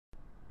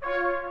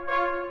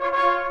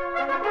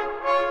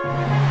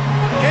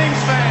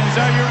So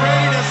you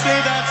ready to see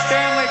that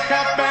Stanley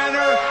Cup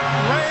banner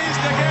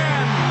raised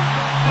again?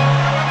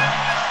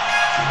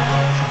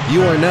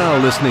 You are now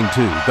listening to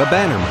The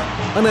Bannerman,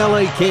 an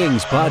LA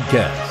Kings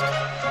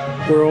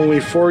podcast. We're only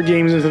 4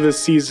 games into the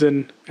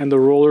season, and the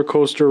roller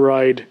coaster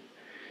ride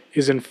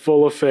is in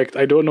full effect.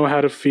 I don't know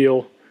how to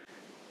feel.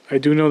 I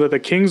do know that the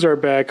Kings are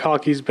back,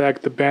 hockey's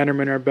back, the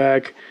Bannermen are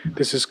back.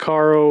 This is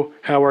Caro.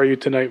 How are you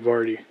tonight,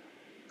 Vardy?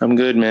 I'm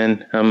good,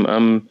 man.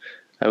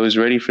 I was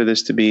ready for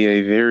this to be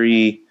a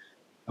very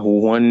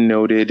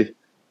one-noted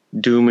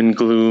doom and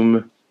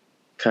gloom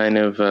kind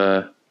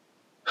of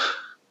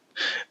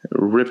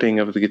ripping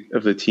of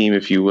the team,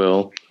 if you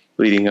will,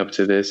 leading up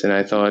to this. And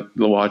I thought,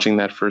 watching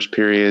that first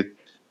period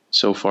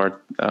so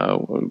far,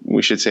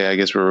 we should say, I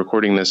guess we're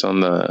recording this on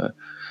the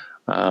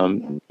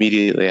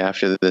immediately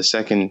after the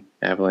second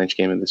Avalanche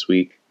game of this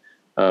week.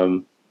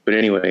 But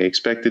anyway,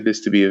 expected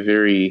this to be a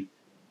very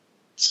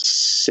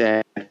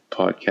sad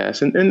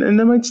podcast, and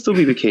that might still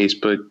be the case,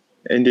 but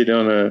ended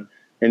on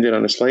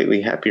a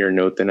slightly happier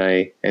note than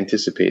I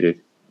anticipated.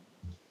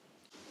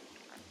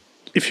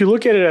 If you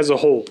look at it as a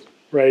whole,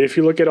 right? If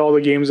you look at all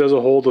the games as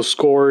a whole, the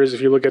scores,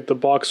 if you look at the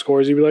box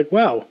scores, you'd be like,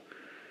 wow,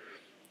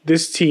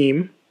 this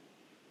team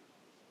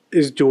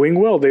is doing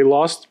well. They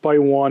lost by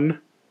 1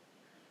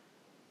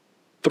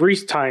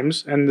 3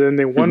 times, and then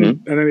they won,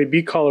 and then they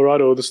beat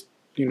Colorado,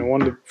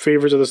 one of the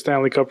favorites of the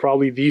Stanley Cup,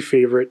 probably the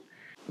favorite,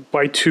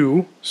 by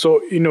 2.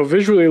 So,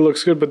 visually it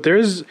looks good, but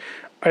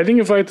I think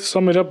if I had to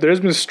sum it up, there's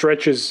been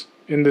stretches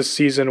in this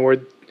season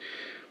where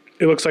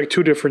it looks like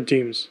 2 different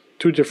teams,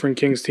 2 different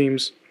Kings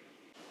teams.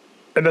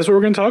 And that's what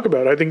we're going to talk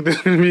about. I think this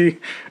is going to be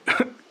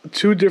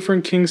 2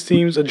 different Kings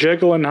teams, a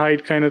Jekyll and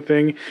Hyde kind of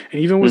thing.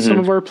 And even with some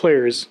of our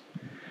players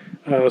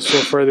so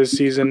far this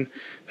season,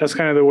 that's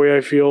kind of the way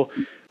I feel.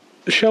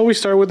 Shall we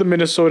start with the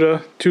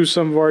Minnesota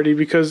twosome, Vardy?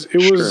 Because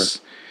it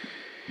was...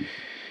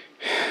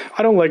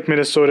 I don't like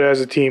Minnesota as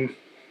a team.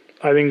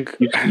 I think...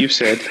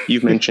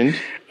 You've mentioned.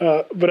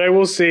 But I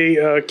will say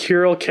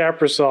Kirill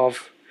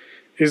Kaprizov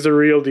is the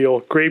real deal.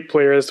 Great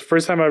player. It's the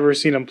first time I've ever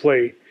seen him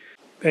play.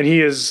 And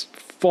he is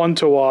fun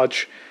to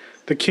watch.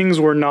 The Kings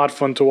were not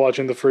fun to watch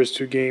in the first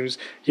 2 games.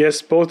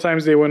 Yes, both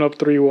times they went up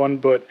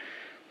 3-1, but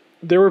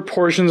there were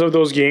portions of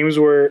those games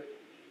where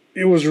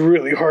it was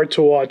really hard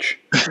to watch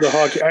the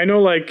hockey. I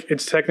know,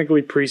 it's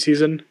technically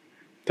preseason.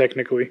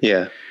 Technically.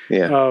 Yeah.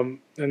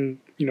 And,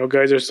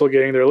 guys are still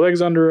getting their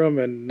legs under them,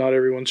 and not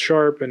everyone's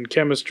sharp, and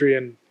chemistry,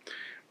 and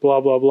blah,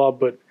 blah, blah.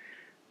 But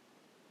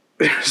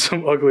there's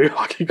some ugly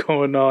hockey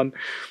going on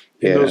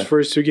in those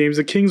first 2 games.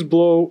 The Kings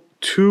blow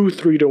 2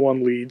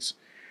 3-1 leads.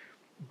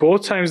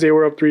 Both times they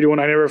were up 3-1.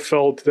 I never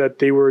felt that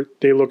they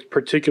looked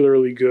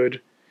particularly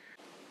good.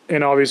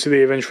 And obviously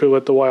they eventually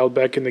let the Wild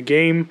back in the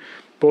game.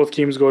 Both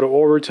games go to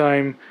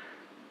overtime.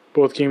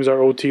 Both games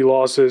are OT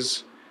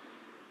losses.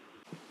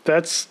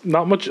 That's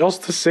not much else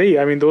to say.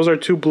 I mean, those are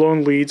 2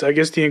 blown leads. I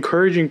guess the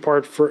encouraging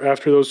part for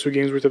after those 2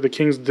 games was that the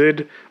Kings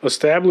did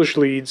establish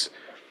leads,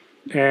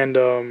 and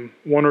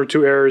 1 or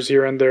 2 errors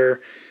here and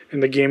there,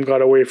 and the game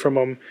got away from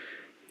them.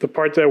 The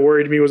part that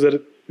worried me was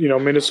that,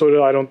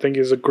 Minnesota I don't think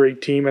is a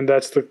great team, and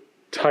that's the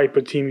type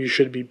of team you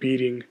should be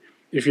beating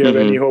if you have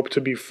any hope to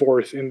be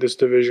 4th in this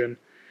division.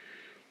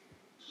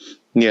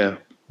 Yeah,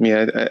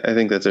 I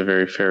think that's a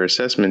very fair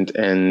assessment,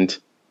 and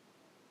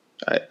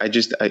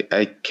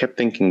I kept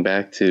thinking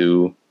back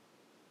to,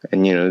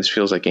 and this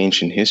feels like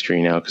ancient history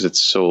now because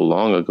it's so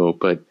long ago,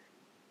 but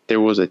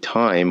there was a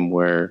time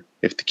where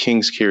if the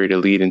Kings carried a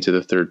lead into the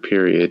 3rd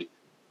period,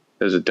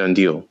 it was a done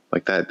deal.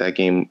 Like that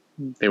game,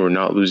 they were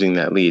not losing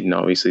that lead, and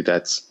obviously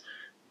that's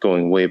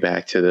going way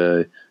back to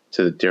the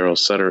Darryl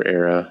Sutter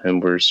era,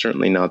 and we're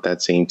certainly not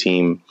that same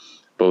team,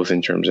 both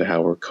in terms of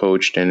how we're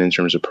coached and in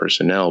terms of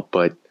personnel.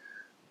 But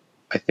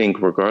I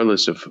think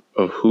regardless of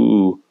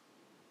who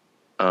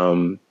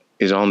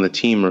is on the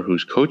team or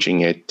who's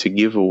coaching it, to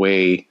give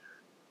away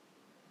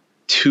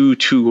 2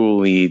 2-goal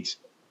leads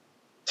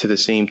to the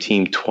same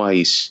team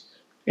twice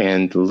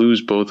and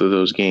lose both of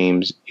those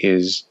games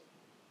is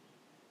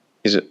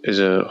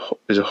a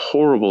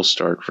horrible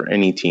start for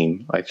any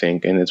team, I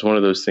think. And it's one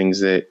of those things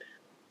that,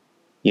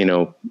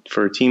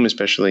 for a team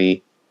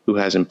especially who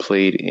hasn't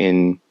played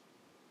in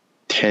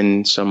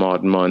 10 some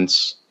odd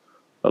months,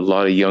 a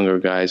lot of younger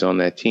guys on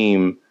that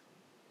team,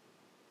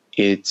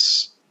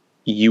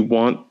 you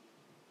want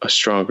a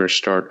stronger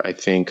start, I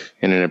think,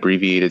 in an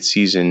abbreviated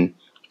season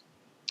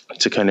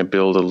to kind of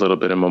build a little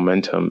bit of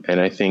momentum. And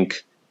I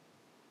think,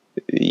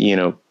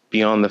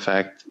 beyond the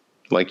fact,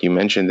 like you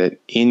mentioned,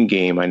 that in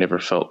game, I never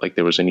felt like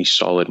there was any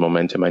solid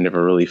momentum. I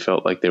never really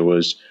felt like there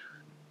was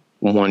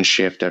one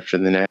shift after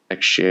the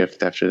next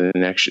shift after the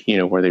next,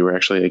 where they were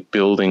actually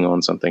building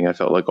on something. I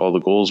felt like all the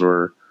goals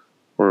were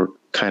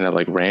kind of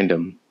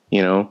random,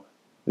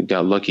 we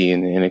got lucky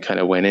and it kind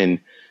of went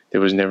in.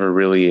 There was never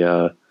really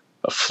a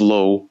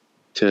flow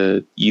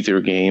to either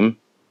game,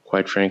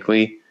 quite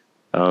frankly.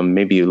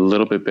 Maybe a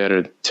little bit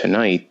better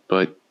tonight,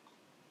 but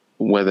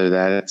whether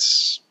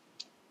that's,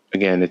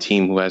 again, a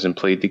team who hasn't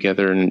played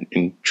together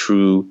in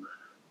true,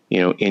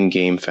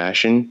 in-game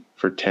fashion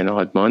for 10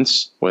 odd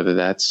months, whether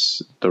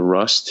that's the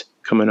rust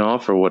coming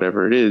off or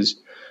whatever it is.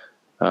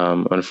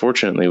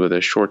 Unfortunately, with a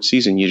short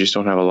season, you just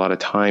don't have a lot of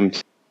time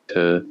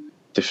to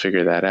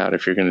figure that out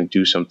if you're going to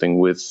do something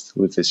with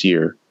this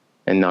year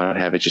and not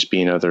have it just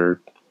be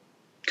another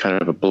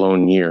kind of a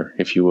blown year,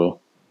 if you will.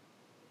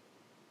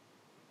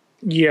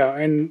 Yeah,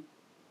 and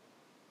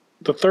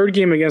the third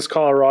game against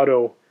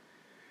Colorado,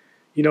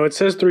 it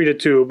says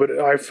 3-2, but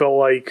I felt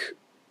like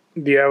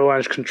the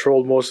Avalanche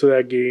controlled most of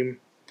that game.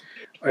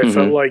 I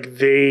felt like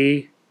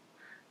they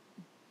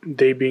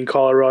being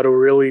Colorado,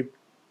 really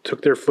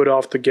took their foot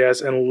off the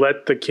gas and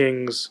let the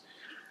Kings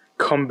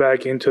come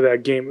back into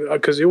that game,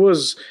 because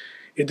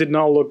it did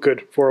not look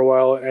good for a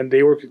while, and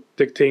they were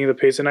dictating the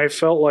pace, and I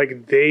felt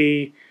like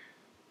they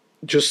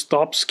just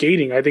stopped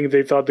skating. I think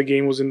they thought the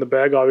game was in the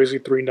bag. Obviously,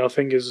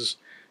 3-0 is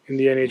in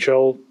the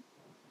NHL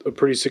a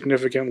pretty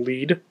significant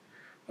lead.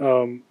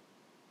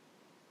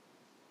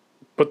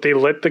 But they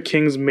let the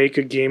Kings make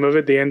a game of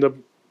it.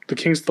 The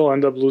Kings still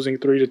end up losing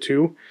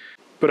 3-2.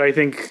 But I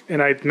think,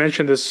 and I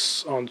mentioned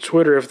this on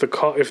Twitter, if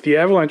the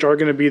Avalanche are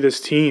going to be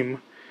this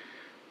team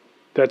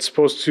that's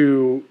supposed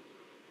to,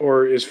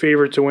 or is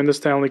favored to win the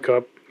Stanley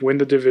Cup, win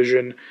the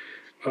division,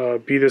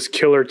 be this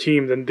killer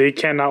team, then they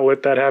cannot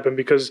let that happen,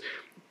 because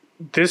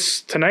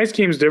tonight's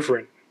game is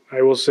different,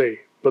 I will say.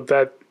 But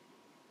that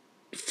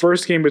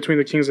first game between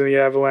the Kings and the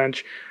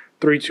Avalanche,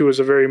 3-2, is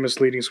a very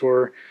misleading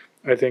score.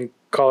 I think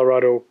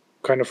Colorado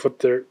kind of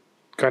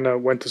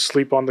went to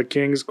sleep on the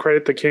Kings.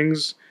 Credit the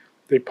Kings.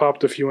 They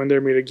popped a few in there,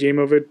 made a game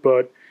of it.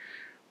 But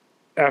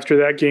after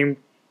that game,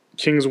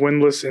 Kings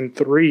winless in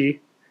 3.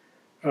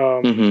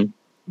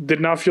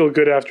 Did not feel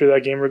good after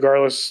that game,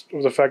 regardless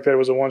of the fact that it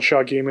was a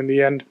one-shot game in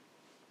the end.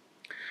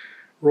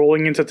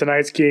 Rolling into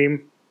tonight's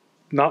game,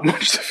 not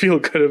much to feel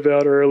good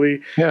about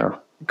early. Yeah.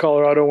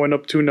 Colorado went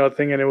up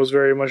 2-0, and it was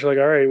very much like,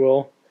 all right,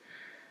 well,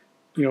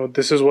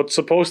 this is what's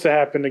supposed to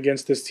happen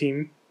against this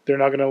team. They're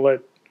not going to let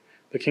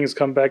the Kings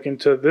come back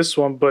into this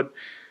one. But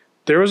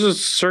there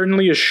was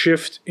certainly a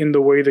shift in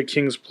the way the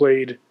Kings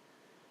played.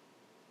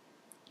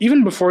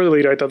 Even before the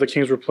lead, I thought the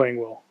Kings were playing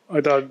well. I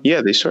thought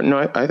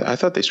I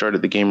thought they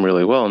started the game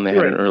really well, and they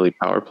had an early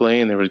power play,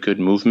 and there was good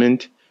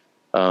movement.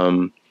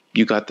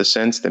 You got the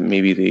sense that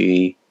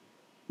maybe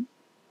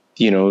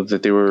that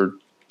they were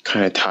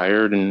kind of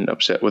tired and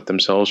upset with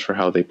themselves for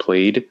how they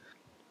played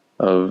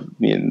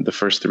in the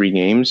first 3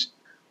 games.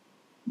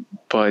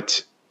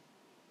 But,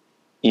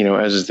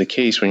 as is the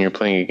case when you're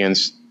playing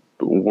against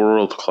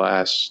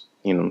world-class,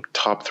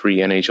 top 3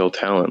 NHL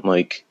talent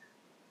like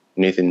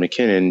Nathan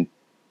MacKinnon,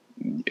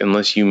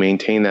 unless you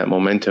maintain that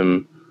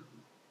momentum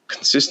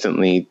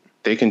consistently,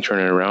 they can turn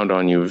it around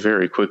on you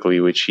very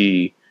quickly, which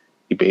he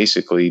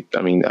basically,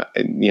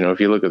 if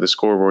you look at the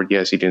scoreboard,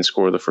 yes, he didn't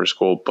score the first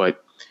goal,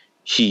 but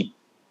he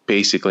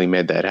basically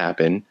made that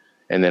happen.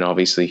 And then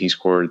obviously he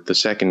scored the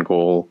second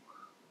goal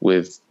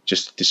with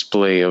just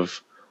display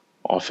of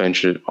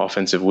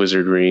offensive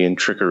wizardry and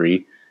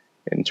trickery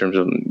in terms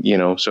of,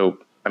 so,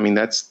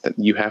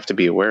 you have to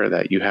be aware of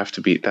that. You have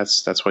to be,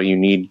 that's why you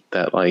need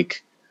that,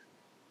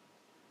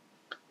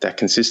 that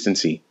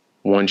consistency,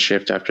 one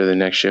shift after the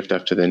next shift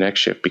after the next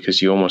shift,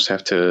 because you almost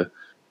have to,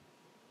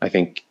 I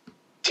think,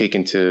 take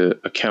into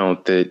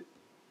account that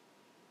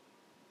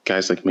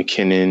guys like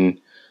MacKinnon,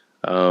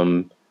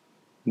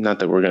 not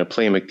that we're going to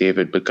play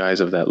McDavid, but guys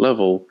of that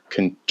level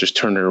can just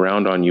turn it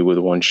around on you with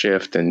one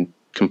shift and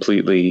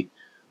completely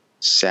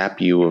sap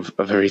you of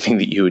everything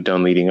that you had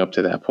done leading up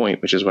to that point,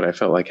 which is what I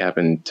felt like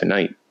happened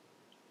tonight.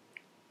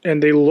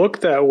 And they looked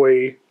that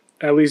way.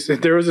 At least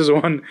there was this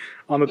one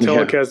on the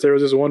telecast. Yeah. There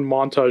was this one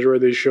montage where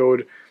they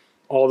showed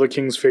all the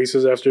Kings'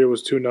 faces after it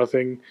was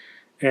 2-0,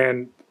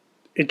 and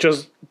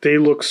they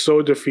look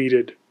so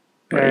defeated.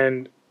 Right.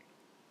 And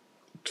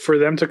for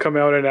them to come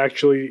out and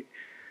actually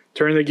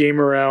turn the game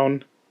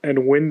around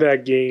and win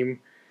that game,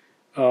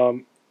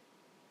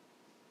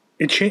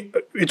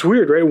 it's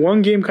weird, right?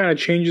 One game kind of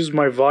changes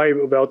my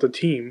vibe about the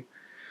team.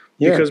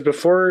 Yeah. Because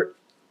before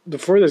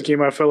this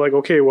game, I felt like,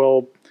 okay,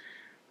 well,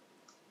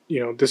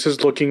 this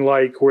is looking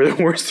like we're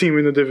the worst team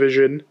in the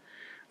division.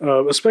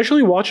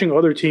 Especially watching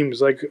other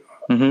teams,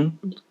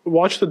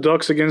 watch the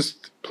Ducks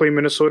play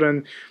Minnesota,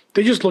 and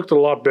they just looked a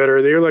lot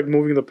better. They were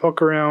moving the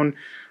puck around,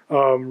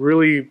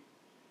 really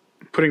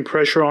putting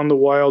pressure on the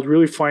Wild,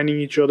 really finding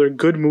each other,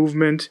 good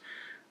movement.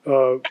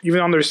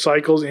 Even on their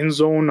cycles, in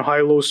zone,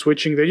 high-low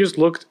switching, they just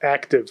looked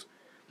active.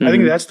 Mm-hmm. I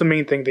think that's the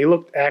main thing. They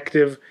looked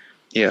active.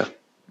 Yeah.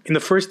 In the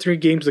first 3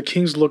 games, the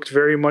Kings looked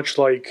very much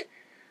like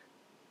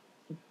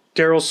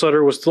Daryl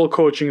Sutter was still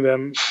coaching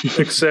them,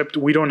 except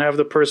we don't have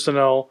the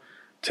personnel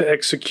to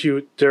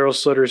execute Daryl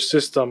Sutter's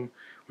system,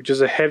 which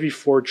is a heavy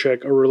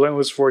forecheck, a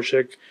relentless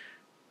forecheck,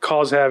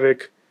 cause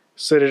havoc,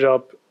 set it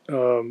up,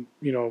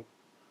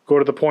 go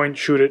to the point,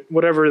 shoot it,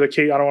 whatever the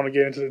case. I don't want to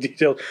get into the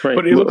details, right.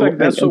 But it looked like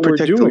that's what we're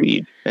doing. The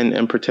lead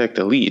and protect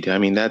the lead.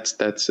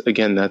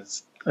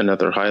 That's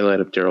another highlight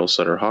of Daryl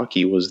Sutter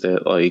hockey, was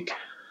that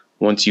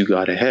once you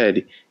got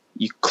ahead,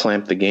 you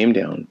clamped the game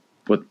down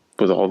with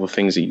all the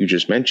things that you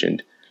just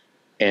mentioned.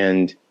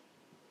 And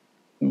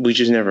we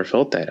just never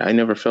felt that. I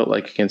never felt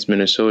like against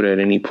Minnesota at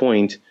any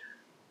point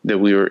that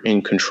we were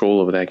in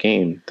control of that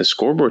game. The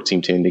scoreboard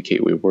seemed to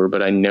indicate we were,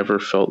 but I never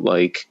felt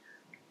like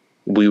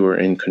we were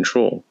in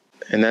control.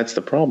 And that's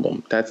the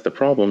problem. That's the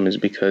problem, is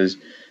because,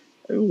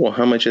 well,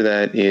 how much of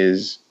that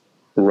is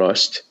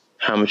rust?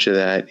 How much of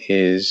that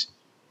is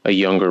a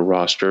younger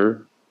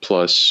roster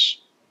plus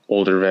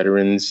older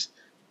veterans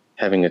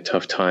having a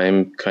tough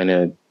time kind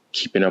of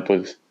keeping up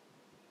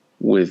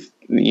with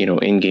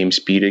in-game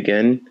speed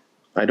again?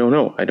 I don't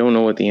know. I don't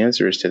know what the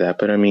answer is to that.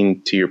 But I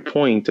mean, to your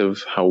point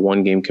of how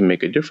one game can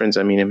make a difference,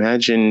 I mean,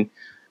 imagine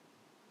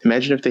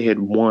if they had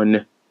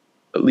won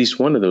at least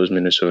one of those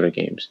Minnesota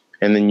games,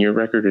 and then your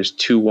record is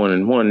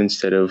 2-1-1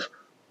 instead of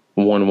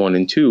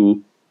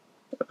 1-1-2.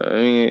 I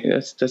mean,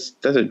 that's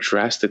a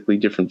drastically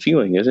different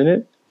feeling, isn't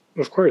it?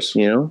 Of course.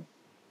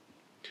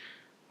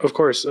 Of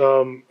course.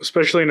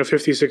 Especially in a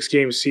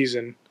 56-game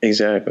season.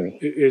 Exactly.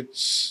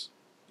 It's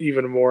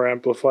even more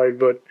amplified.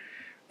 But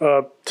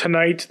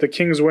tonight, the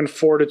Kings win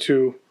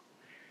 4-2.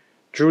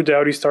 Drew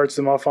Doughty starts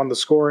them off on the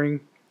scoring.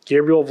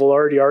 Gabriel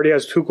Velarde already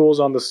has 2 goals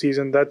on the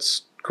season.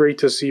 That's great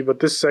to see. But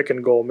this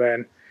second goal,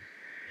 man.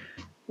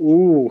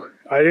 Ooh,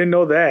 I didn't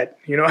know that.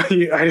 I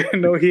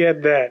didn't know he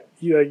had that.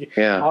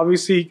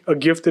 Obviously, a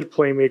gifted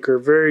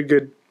playmaker, very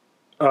good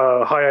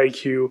high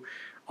IQ,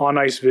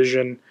 on-ice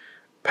vision,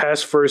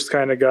 pass-first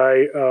kind of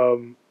guy.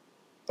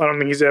 I don't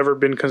think he's ever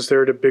been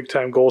considered a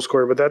big-time goal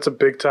scorer, but that's a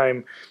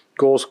big-time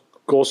goal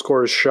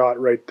scorer's shot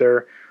right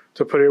there.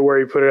 To put it where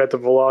he put it at the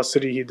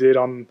velocity he did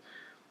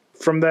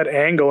from that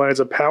angle, and it's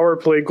a power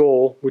play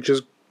goal, which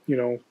is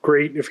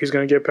great if he's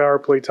going to get power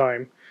play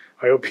time.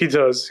 I hope he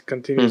does,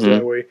 continues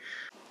that way.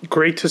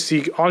 Great to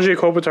see. Anze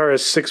Kopitar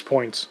has 6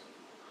 points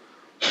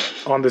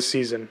on the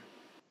season.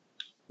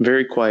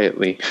 Very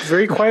quietly,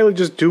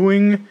 just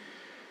doing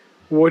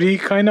what he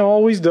kind of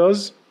always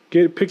does,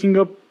 picking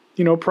up,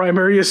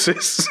 primary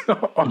assists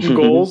on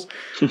goals.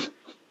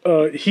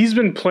 He's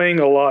been playing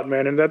a lot,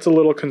 man, and that's a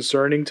little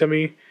concerning to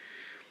me.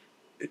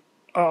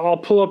 I'll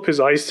pull up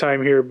his ice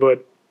time here,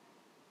 but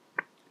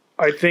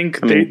I think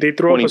they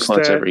throw up a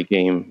stat every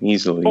game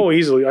easily. Oh,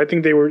 easily. I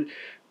think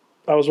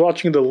I was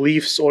watching the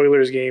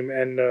Leafs-Oilers game,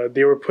 and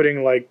they were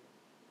putting,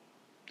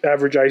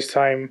 average ice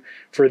time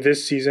for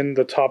this season,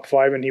 the top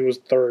 5, and he was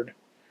 3rd.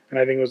 And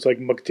I think it was,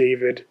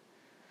 McDavid.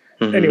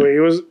 Mm-hmm. Anyway,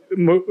 it was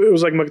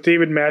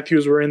McDavid,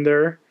 Matthews were in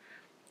there,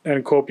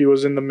 and Kopi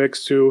was in the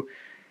mix, too.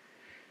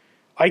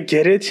 I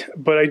get it,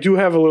 but I do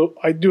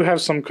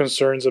have some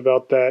concerns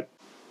about that.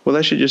 Well,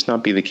 that should just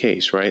not be the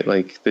case, right?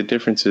 The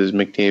difference is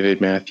McDavid,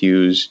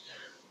 Matthews,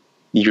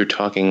 you're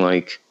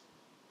talking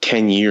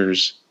 10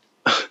 years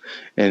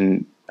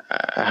and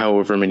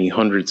however many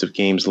hundreds of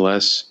games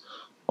less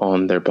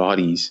on their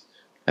bodies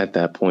at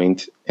that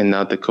point. And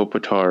not that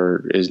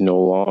Kopitar is no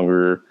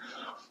longer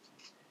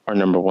our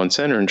number one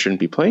center and shouldn't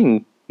be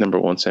playing number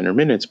one center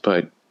minutes,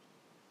 but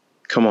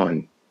come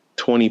on,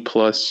 20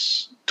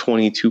 plus,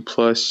 22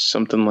 plus,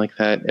 something like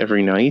that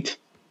every night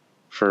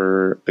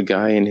for a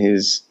guy in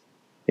his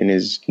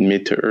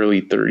mid to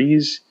early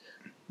 30s.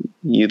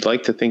 You'd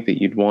like to think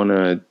that you'd want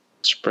to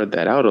spread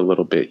that out a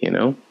little bit,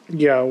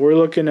 Yeah, we're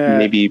looking at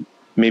maybe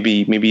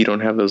you don't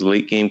have those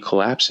late game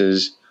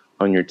collapses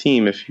on your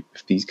team if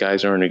these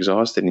guys aren't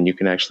exhausted, and you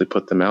can actually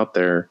put them out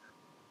there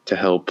to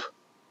help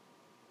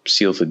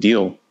seal the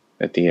deal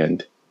at the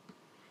end.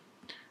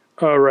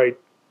 All right,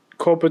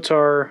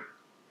 Kopitar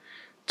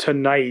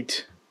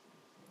tonight,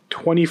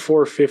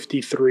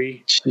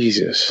 24:53.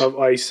 Jesus of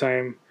ice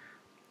time.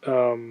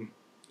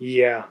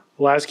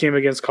 Last game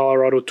against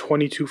Colorado,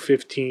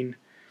 22:15.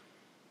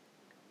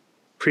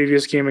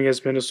 Previous game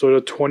against Minnesota,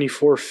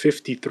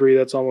 24:53.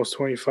 That's almost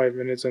 25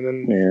 minutes. And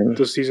then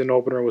the season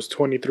opener was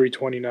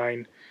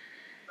 23:29.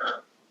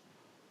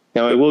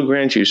 Now, I will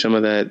grant you some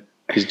of that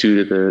is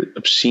due to the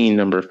obscene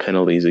number of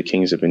penalties the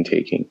Kings have been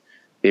taking.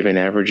 They've been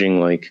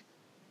averaging, I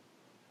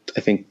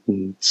think,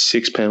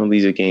 6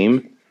 penalties a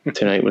game.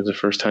 Tonight was the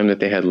first time that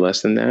they had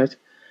less than that.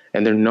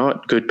 And they're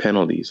not good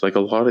penalties. A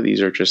lot of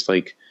these are just,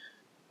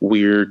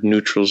 weird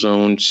neutral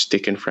zone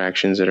stick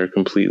infractions that are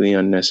completely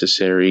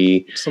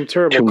unnecessary. Some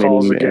terrible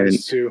calls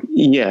against too.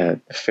 Yeah,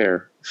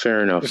 fair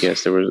enough.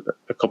 Yes, there was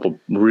a couple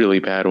really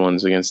bad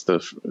ones in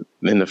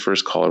the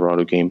first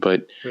Colorado game,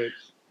 but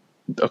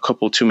a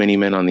couple too many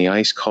men on the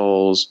ice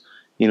calls.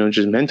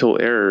 Just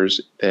mental errors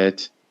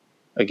that,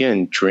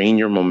 again, drain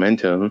your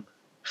momentum,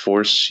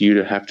 force you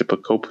to have to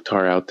put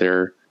Kopitar out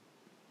there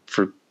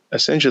for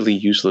essentially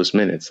useless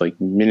minutes,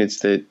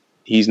 minutes that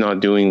he's not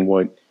doing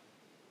what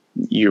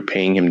you're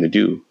paying him to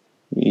do.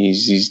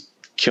 He's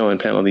killing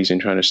penalties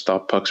and trying to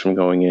stop pucks from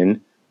going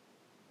in,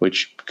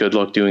 which good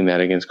luck doing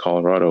that against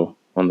Colorado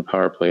on the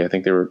power play. I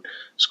think they were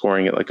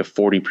scoring at a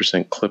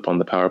 40% clip on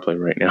the power play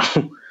right now.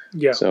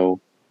 Yeah. So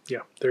yeah,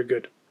 they're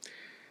good.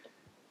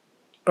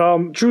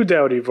 Drew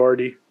Doughty,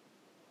 Vardy.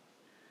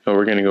 Oh,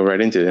 we're gonna go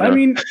right into it. I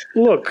mean,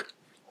 look,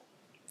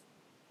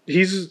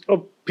 he's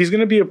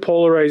gonna be a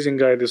polarizing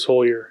guy this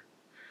whole year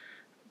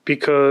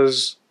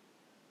because,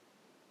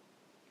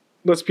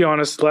 let's be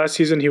honest, last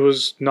season he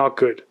was not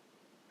good.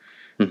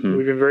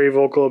 We've been very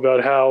vocal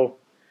about how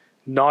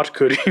not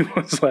good he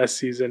was last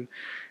season.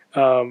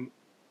 And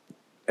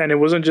it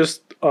wasn't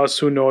just us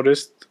who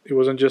noticed. It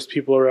wasn't just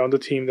people around the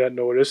team that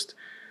noticed.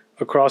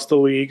 Across the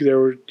league, there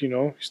were,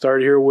 you started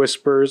to hear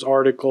whispers,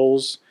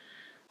 articles,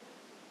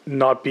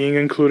 not being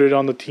included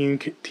on the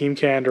team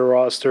calendar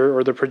roster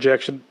or the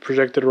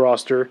projected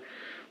roster.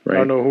 Right. I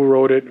don't know who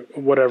wrote it,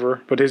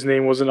 whatever, but his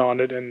name wasn't on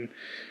it. And,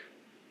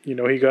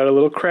 he got a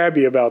little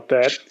crabby about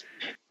that.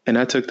 And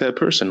I took that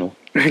personal.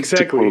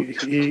 Exactly.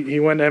 He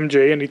went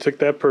MJ and he took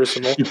that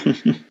personal.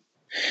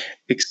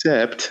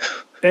 Except.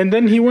 And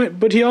then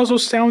but he also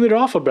sounded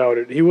off about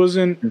it. He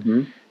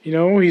wasn't,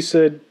 he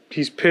said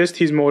he's pissed,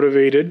 he's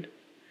motivated.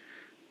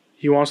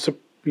 He wants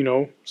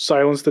to,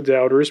 silence the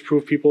doubters,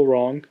 prove people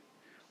wrong.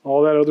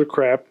 All that other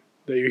crap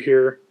that you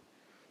hear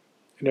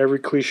in every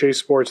cliche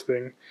sports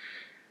thing.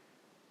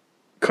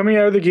 Coming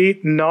out of the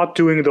gate, not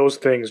doing those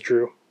things,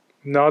 Drew.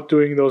 Not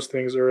doing those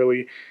things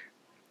early.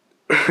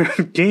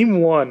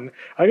 Game 1,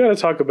 I got to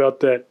talk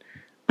about that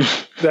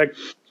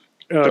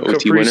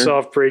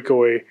Kaprizov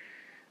breakaway,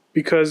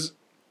 because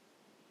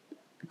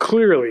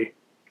clearly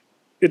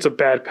it's a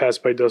bad pass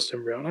by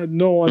Dustin Brown.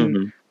 No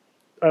one,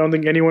 I don't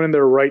think anyone in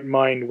their right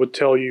mind would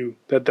tell you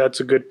that that's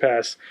a good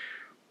pass.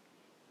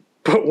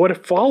 But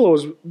what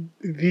follows,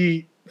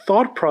 the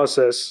thought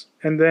process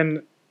and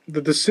then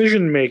the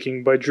decision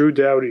making by Drew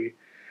Doughty,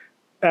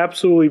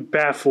 absolutely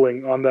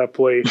baffling on that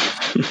play.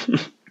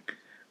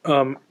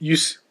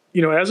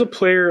 As a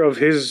player of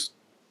his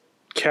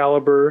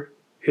caliber,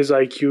 his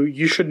IQ,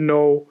 you should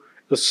know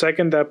the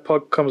second that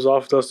puck comes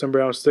off Dustin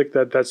Brown's stick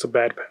that's a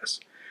bad pass.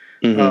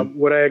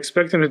 What I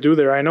expect him to do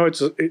there, I know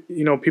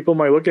people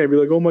might look at it and be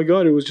like, oh my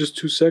God, it was just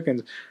 2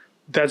 seconds.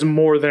 That's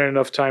more than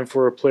enough time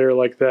for a player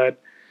like that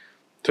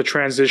to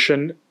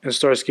transition and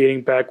start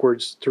skating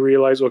backwards to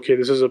realize, okay,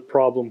 this is a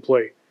problem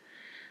play.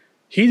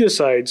 He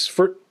decides,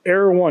 for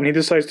error 1, he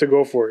decides to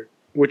go for it,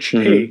 which,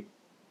 hey,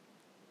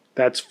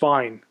 that's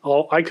fine.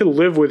 I could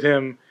live with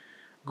him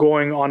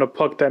going on a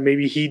puck that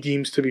maybe he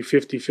deems to be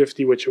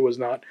 50-50, which it was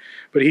not.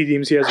 But he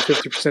deems he has a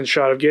 50%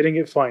 shot of getting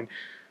it, fine.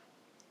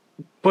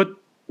 But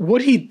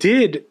what he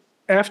did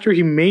after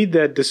he made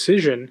that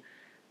decision,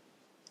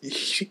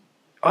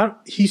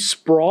 he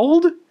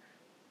sprawled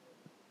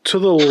to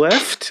the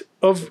left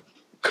of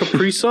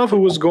Kaprizov, who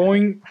was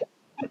going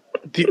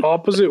the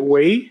opposite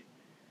way.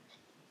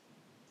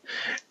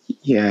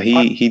 Yeah,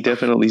 he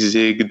definitely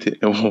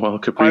zigged while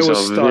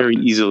Kaprizov very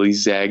easily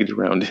zagged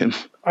around him.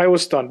 I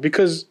was stunned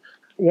because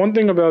one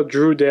thing about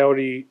Drew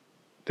Doughty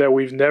that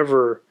we've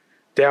never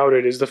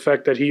doubted is the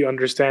fact that he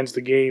understands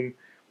the game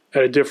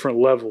at a different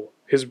level.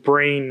 His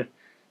brain,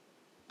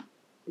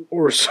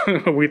 or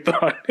so we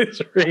thought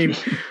his brain,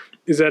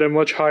 is at a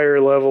much higher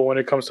level when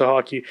it comes to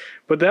hockey.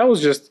 But that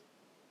was just,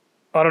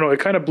 I don't know, it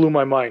kind of blew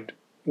my mind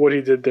what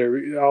he did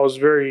there. I was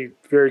very,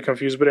 very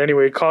confused. But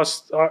anyway, it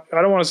cost, I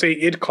don't want to say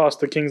it cost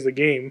the Kings the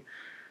game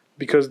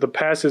because the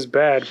pass is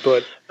bad,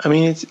 but... I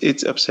mean,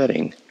 it's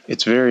upsetting.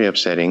 It's very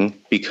upsetting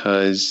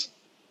because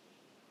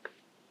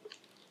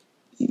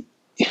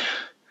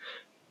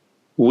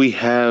we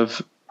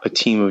have a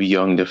team of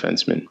young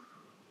defensemen,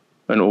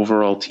 an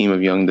overall team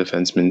of young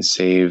defensemen,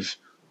 save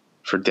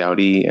for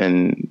Doughty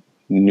and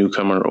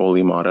newcomer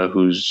Olli Maatta,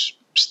 who's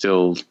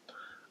still,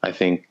 I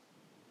think,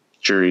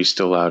 jury's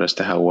still out as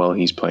to how well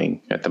he's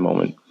playing at the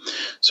moment.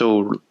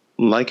 So,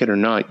 like it or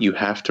not, you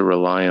have to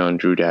rely on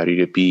Drew Doughty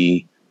to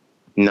be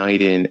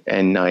night in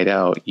and night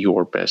out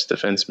your best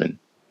defenseman,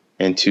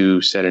 and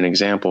to set an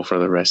example for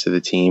the rest of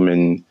the team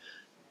and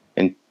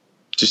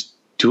just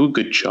do a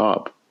good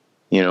job.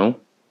 You know,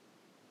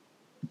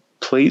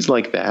 plays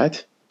like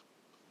that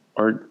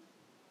are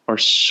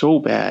so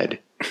bad.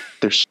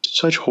 They're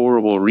such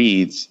horrible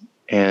reads,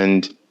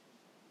 and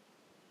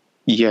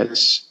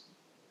yes,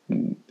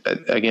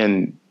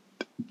 again,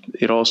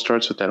 it all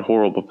starts with that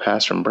horrible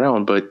pass from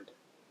Brown, but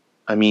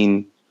I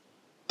mean,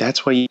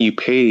 that's why you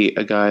pay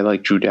a guy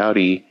like Drew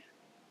Doughty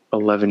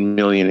 $11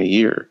 million a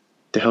year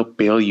to help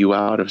bail you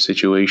out of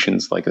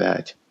situations like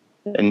that,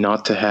 and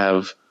not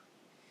to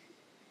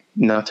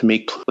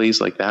make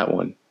plays like that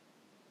one.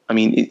 I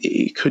mean,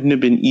 it couldn't have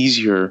been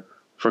easier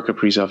for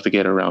Kaprizov to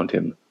get around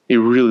him. It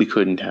really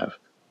couldn't have.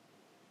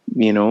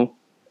 You know,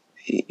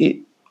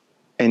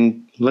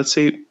 and let's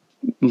say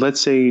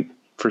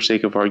for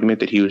sake of argument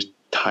that he was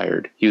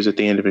tired. He was at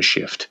the end of his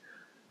shift,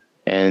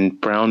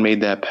 and Brown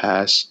made that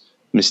pass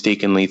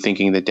mistakenly,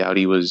 thinking that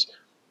Doughty was,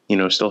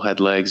 still had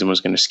legs and was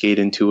going to skate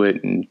into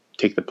it and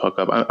take the puck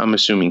up. I'm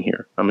assuming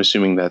here. I'm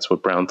assuming that's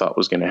what Brown thought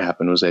was going to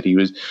happen, was that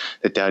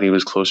that Doughty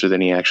was closer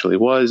than he actually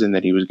was, and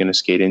that he was going to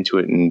skate into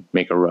it and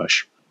make a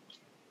rush.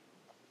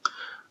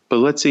 But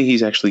let's say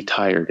he's actually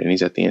tired and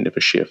he's at the end of a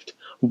shift.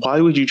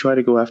 Why would you try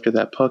to go after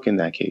that puck in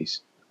that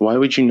case? Why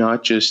would you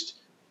not just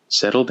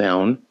settle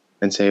down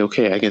and say,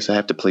 okay, I guess I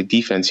have to play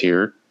defense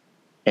here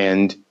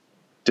and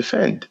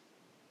defend?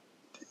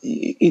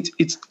 It's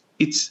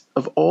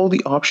of all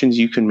the options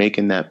you can make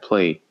in that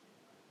play,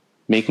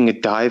 making a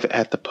dive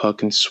at the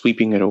puck and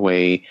sweeping it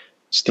away,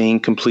 staying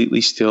completely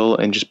still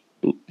and just,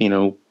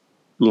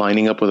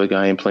 lining up with a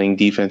guy and playing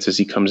defense as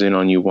he comes in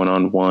on you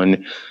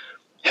one-on-one.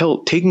 Hell,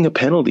 taking a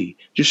penalty,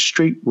 just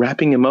straight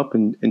wrapping him up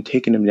and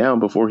taking him down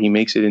before he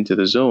makes it into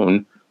the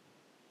zone.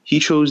 He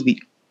chose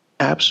the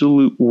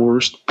absolute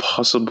worst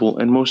possible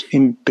and most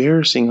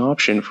embarrassing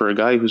option for a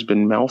guy who's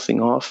been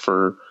mouthing off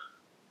for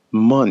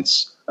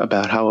months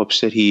about how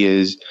upset he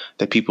is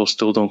that people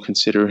still don't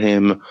consider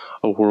him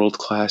a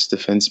world-class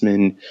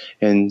defenseman,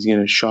 and he's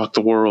going to shock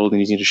the world and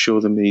he's going to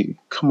show them.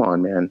 Come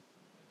on, man.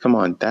 Come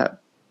on.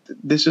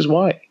 This is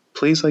why.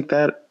 Plays like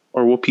that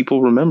are what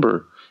people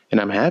remember. And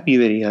I'm happy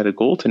that he had a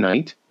goal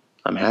tonight.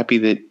 I'm happy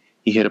that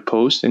he hit a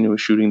post and he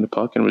was shooting the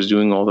puck and was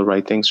doing all the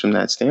right things from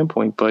that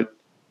standpoint. But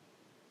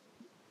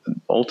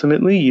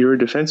ultimately, you're a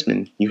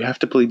defenseman. You have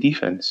to play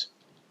defense.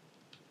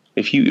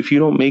 If you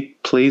don't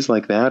make plays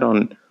like that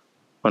on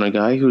a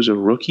guy who's a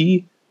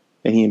rookie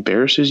and he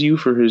embarrasses you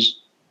for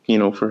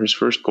his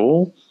first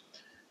goal,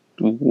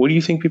 what do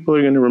you think people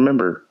are going to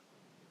remember?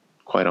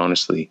 Quite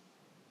honestly.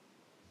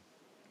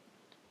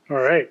 All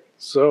right,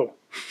 so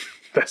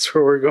that's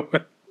where we're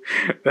going.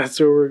 That's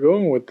where we're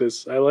going with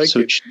this. I like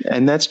it.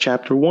 And that's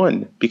chapter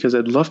 1, because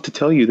I'd love to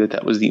tell you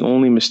that was the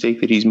only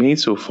mistake that he's made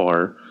so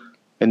far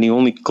and the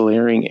only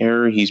glaring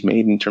error he's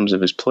made in terms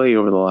of his play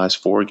over the last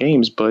 4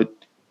 games. But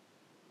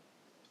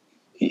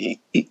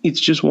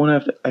it's just one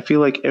after. I feel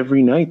like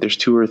every night there's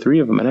 2 or 3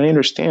 of them. And I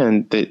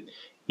understand that,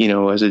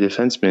 as a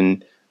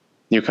defenseman,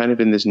 you're kind of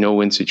in this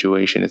no-win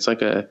situation. It's like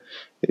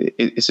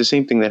it's the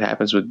same thing that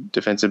happens with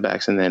defensive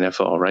backs in the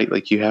NFL, right?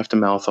 Like, you have to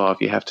mouth off,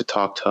 you have to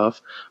talk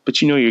tough,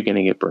 but you're going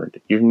to get burned.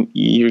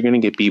 You're going to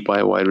get beat by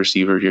a wide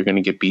receiver. You're going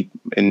to get beat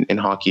in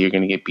hockey. You're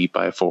going to get beat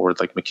by a forward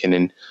like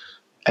McKinnon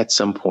at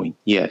some point.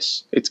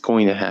 Yes, it's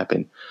going to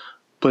happen,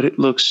 but it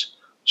looks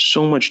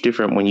so much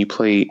different when you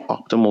play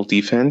optimal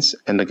defense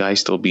and the guy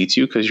still beats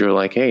you, because you're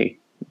like, hey,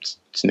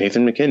 it's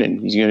Nathan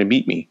McKinnon. He's going to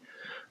beat me.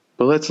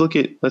 But let's look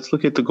at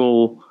the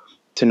goal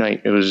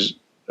tonight. It was,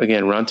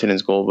 again,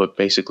 Rantanen's goal, but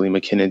basically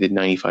McKinnon did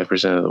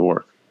 95% of the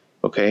work.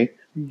 Okay?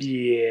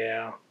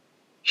 Yeah.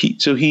 He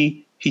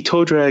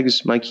toe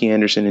drags Mikey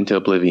Anderson into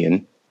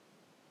oblivion,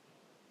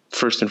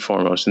 first and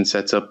foremost, and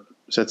sets up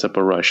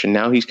a rush. And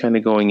now he's kind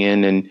of going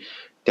in, and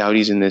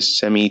Doughty's in this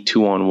semi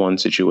 2-on-1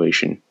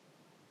 situation.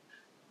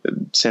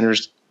 The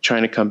center's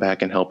trying to come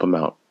back and help him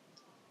out.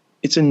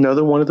 It's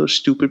another one of those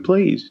stupid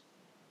plays.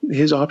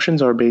 His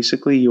options are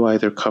basically you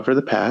either cover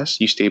the pass,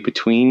 you stay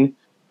between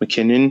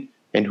McKinnon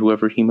and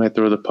whoever he might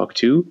throw the puck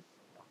to,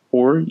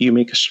 or you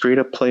make a straight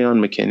up play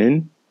on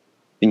McKinnon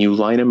and you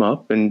line him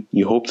up and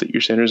you hope that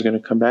your center is going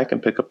to come back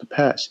and pick up the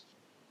pass.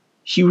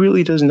 He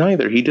really does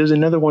neither. He does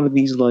another one of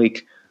these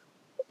like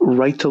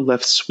right to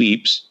left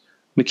sweeps.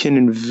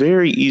 McKinnon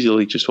very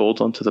easily just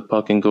holds onto the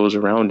puck and goes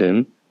around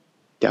him.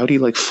 Doughty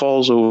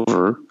falls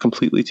over,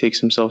 completely takes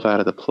himself out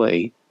of the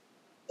play.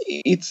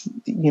 It's,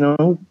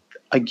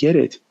 I get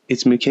it.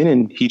 It's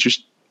McKinnon.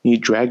 You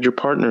dragged your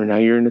partner. Now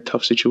you're in a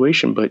tough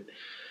situation. But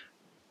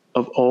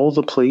of all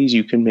the plays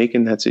you can make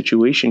in that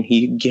situation,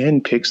 he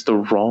again picks the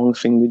wrong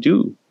thing to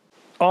do.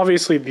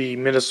 Obviously, the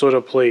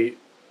Minnesota play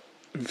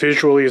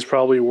visually is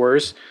probably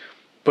worse.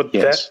 But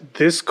yes,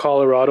 this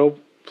Colorado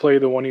play,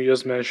 the one you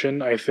just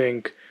mentioned, I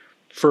think,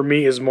 for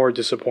me, is more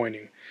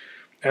disappointing.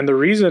 And the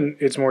reason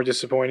it's more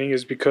disappointing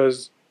is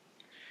because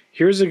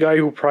here's a guy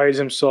who prides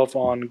himself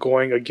on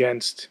going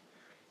against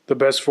the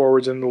best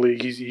forwards in the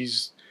league.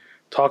 He's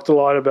talked a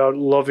lot about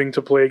loving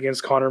to play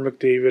against Connor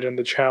McDavid and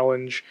the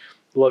challenge,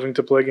 loving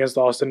to play against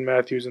Austin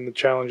Matthews and the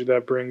challenge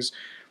that brings.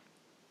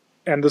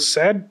 And the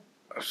sad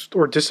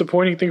or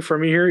disappointing thing for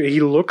me here,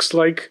 he looks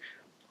like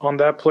on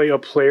that play a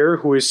player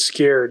who is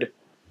scared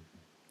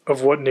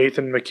of what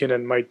Nathan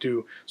McKinnon might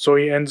do. So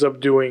he ends up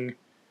doing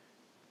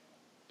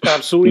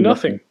absolutely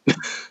nothing.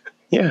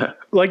 Yeah.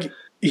 Like,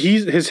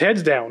 his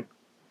head's down.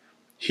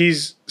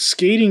 He's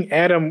skating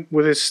at him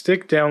with his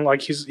stick down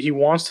like he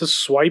wants to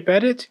swipe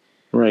at it.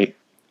 Right.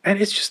 And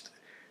it's just,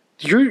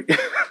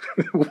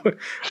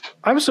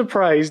 I'm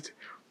surprised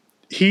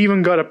he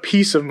even got a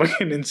piece of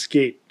McKinnon's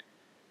skate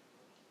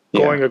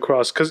going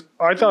across, because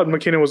I thought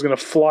McKinnon was going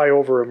to fly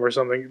over him or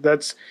something.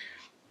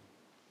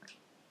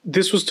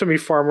 This was to me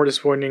far more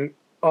disappointing.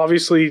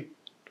 Obviously,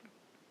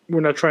 we're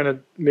not trying to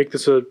make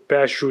this a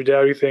bash Drew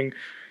Doughty thing.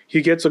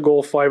 He gets a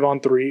goal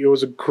 5-on-3. It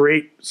was a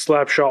great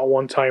slap shot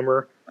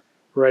one-timer,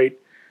 right?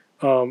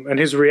 And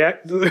his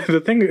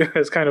the thing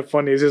that's kind of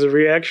funny is his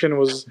reaction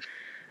was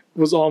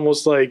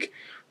almost like,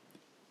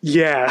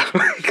 yeah,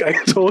 like,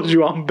 I told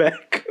you I'm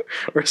back,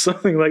 or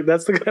something like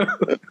that's the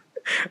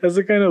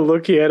kind of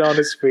look he had on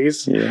his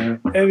face. Yeah.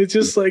 And it's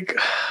just like,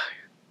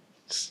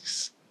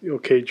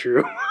 okay,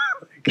 Drew.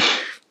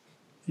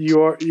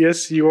 You are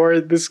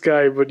this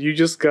guy, but you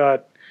just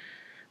got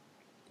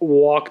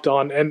walked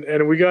on,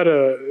 and we got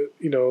I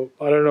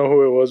don't know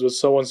who it was, but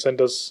someone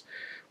sent us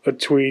a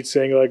tweet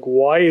saying like,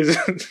 why is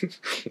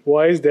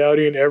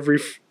Doughty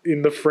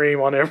in the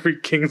frame on every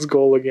Kings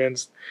goal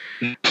against?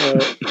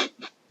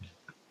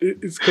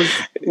 It's because,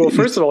 well,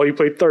 first of all, he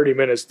played 30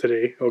 minutes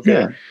today.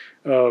 Okay,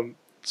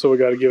 so we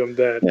got to give him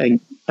that.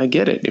 I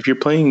get it. If you're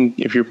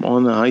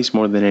on the ice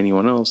more than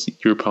anyone else,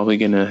 you're probably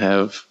going to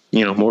have,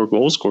 more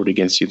goals scored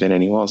against you than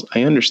anyone else.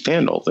 I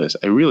understand all this.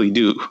 I really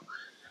do.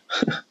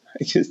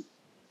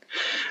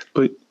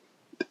 But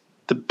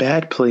the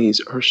bad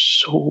plays are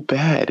so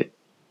bad.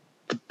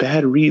 The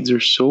bad reads are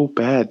so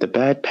bad. The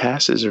bad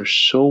passes are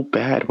so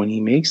bad when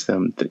he makes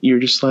them that you're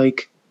just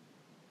like,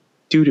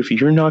 dude, if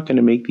you're not going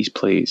to make these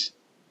plays,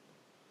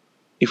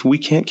 if we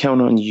can't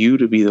count on you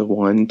to be the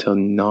one to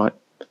not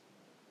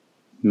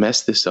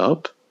mess this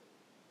up,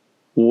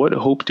 what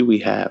hope do we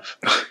have?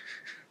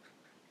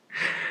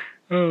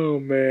 Oh,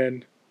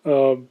 man.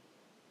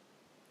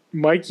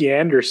 Mikey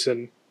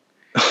Anderson,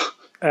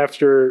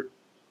 after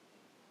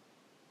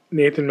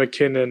Nathan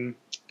McKinnon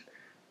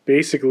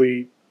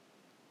basically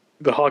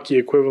the hockey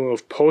equivalent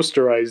of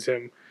posterized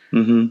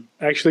him,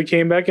 actually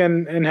came back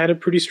and had a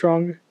pretty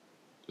strong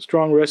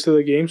rest of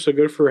the game, so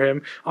good for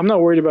him. I'm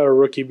not worried about a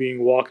rookie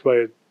being walked by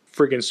a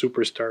friggin'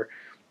 superstar.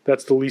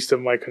 That's the least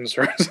of my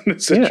concerns in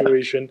this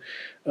situation.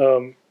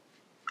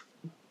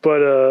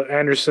 But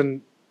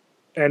Anderson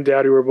and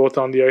Doughty were both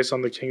on the ice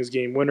on the Kings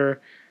game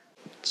winner,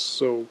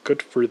 so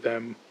good for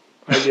them,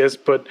 I guess.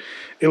 But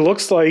it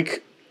looks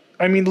like,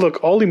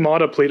 look, Olli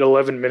Mata played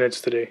 11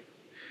 minutes today.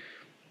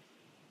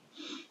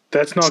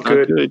 That's not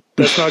good.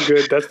 That's not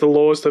good. That's the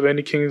lowest of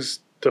any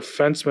Kings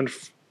defenseman.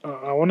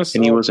 I want to say.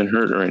 And he wasn't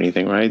hurt or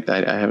anything, right?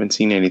 I haven't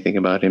seen anything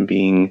about him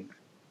being.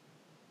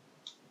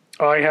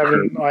 I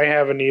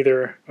haven't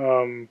either.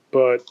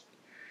 But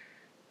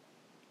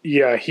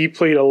yeah, he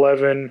played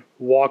 11.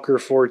 Walker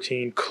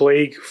 14.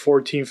 Clague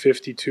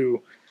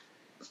 14.52.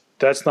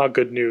 That's not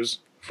good news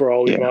for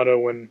Olli Mata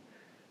when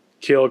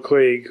Cale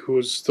Clague,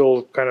 who's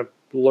still kind of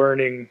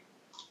learning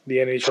the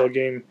NHL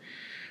game,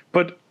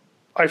 but.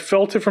 I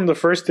felt it from the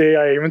first day.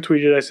 I even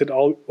tweeted, I said,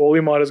 Olli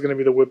Mata is going to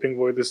be the whipping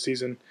boy this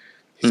season.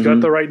 He's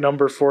got the right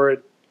number for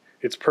it.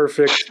 It's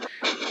perfect.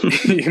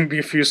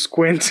 If you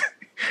squint,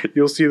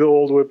 you'll see the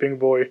old whipping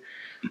boy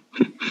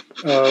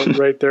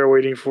right there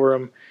waiting for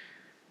him.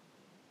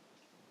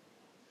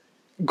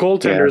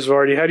 Goaltenders,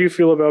 Vardy, how do you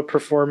feel about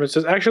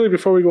performances? Actually,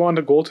 before we go on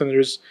to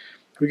goaltenders,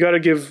 we got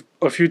to give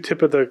a few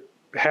tip of the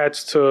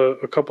hats to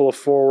a couple of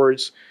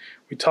forwards.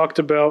 We talked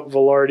about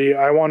Velarde.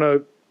 I want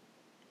to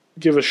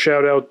give a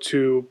shout out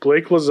to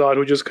Blake Lizotte,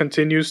 who just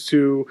continues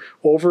to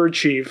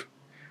overachieve.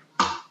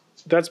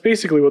 That's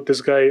basically what this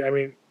guy,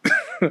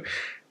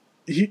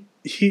 he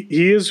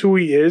is who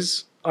he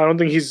is. I don't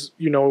think he's,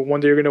 one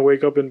day you're going to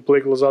wake up and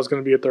Blake Lizotte's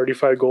going to be a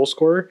 35 goal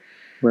scorer.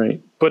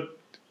 Right. But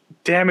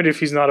damn it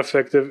if he's not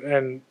effective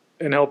and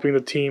helping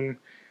the team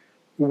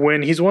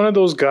win. He's one of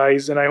those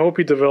guys, and I hope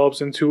he develops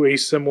into a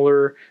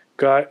similar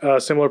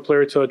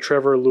player to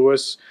Trevor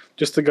Lewis,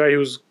 just a guy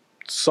who's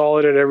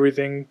solid at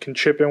everything, can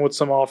chip in with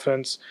some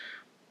offense,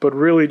 but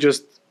really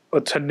just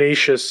a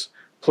tenacious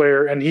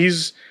player. And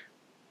he's,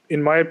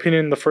 in my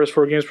opinion, the first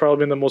 4 games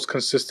probably been the most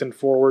consistent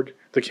forward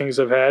the Kings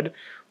have had.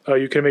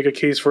 You can make a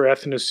case for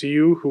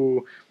Athanasiou,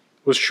 who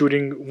was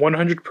shooting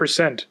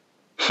 100%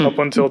 up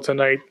until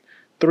tonight.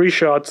 3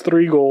 shots,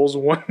 3 goals,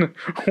 one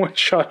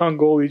shot on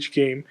goal each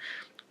game.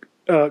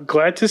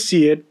 Glad to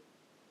see it.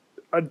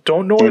 I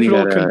don't know if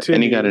it'll continue.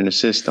 And he got an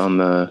assist on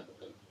the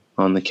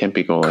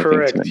Kempe goal.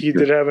 Correct. I think he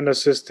did have an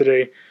assist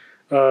today.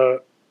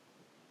 So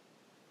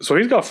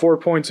he's got 4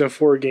 points in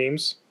 4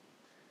 games.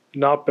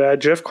 Not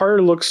bad. Jeff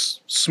Carter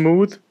looks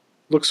smooth,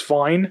 looks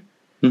fine.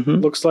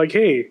 Looks like,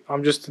 hey,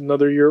 I'm just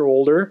another year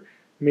older,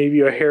 maybe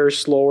a hair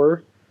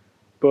slower,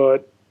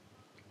 but,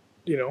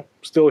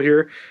 still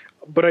here.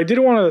 But I did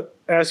want to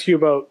ask you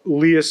about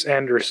Lias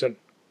Andersson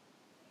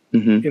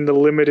in the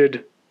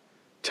limited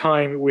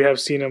time we have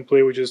seen him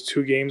play, which is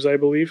 2 games, I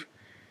believe.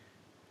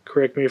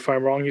 Correct me if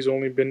I'm wrong. He's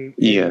only been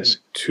in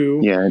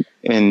 2. Yeah,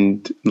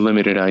 and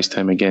limited ice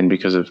time again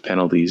because of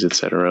penalties,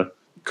 etc.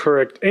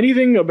 Correct.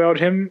 Anything about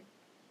him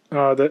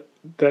that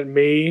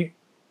may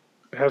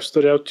have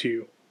stood out to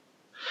you?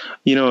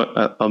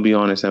 I'll be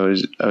honest. I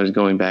was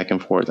going back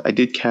and forth. I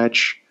did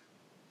catch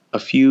a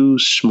few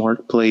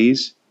smart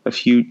plays, a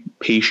few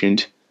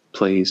patient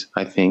plays.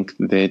 I think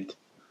that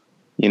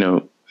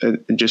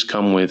just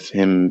come with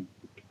him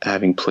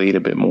having played a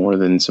bit more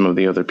than some of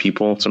the other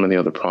people, some of the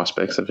other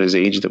prospects of his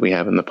age that we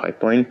have in the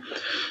pipeline,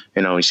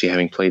 and obviously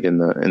having played in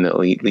the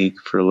elite league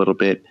for a little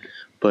bit.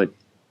 But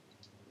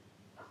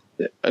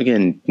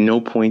again, no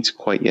points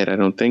quite yet, I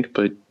don't think,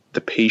 but the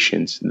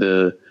patience,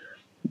 the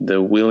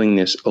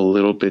willingness a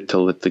little bit to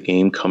let the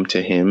game come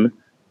to him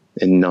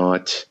and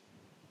not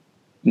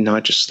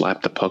just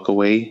slap the puck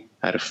away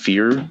out of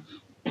fear.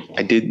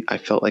 I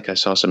felt like I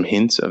saw some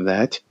hints of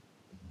that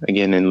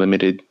again in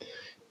limited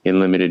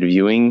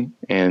viewing,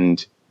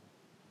 and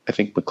I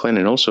think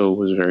McLennan also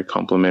was very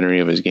complimentary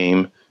of his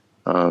game,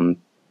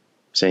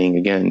 saying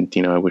again,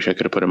 I wish I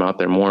could have put him out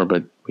there more,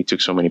 but we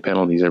took so many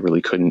penalties, I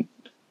really couldn't.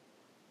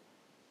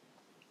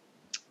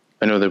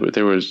 I know that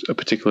there was a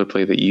particular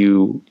play that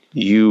you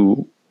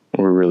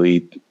were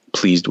really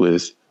pleased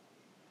with.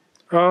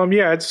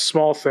 Yeah, it's a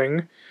small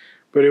thing,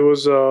 but it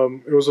was a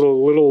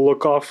little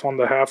look off on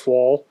the half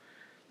wall.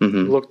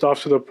 Looked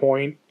off to the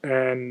point,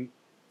 and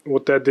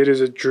what that did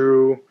is it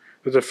drew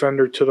the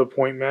defender to the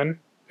point man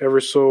ever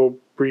so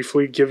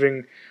briefly,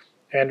 giving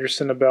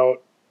Anderson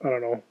about, I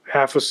don't know,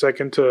 half a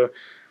second to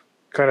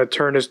kind of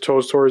turn his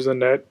toes towards the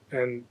net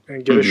and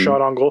get a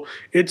shot on goal.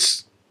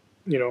 It's,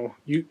 I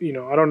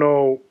don't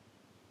know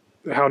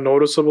how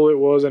noticeable it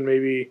was, and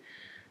maybe,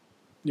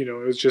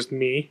 it was just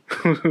me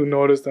who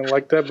noticed and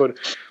liked that, but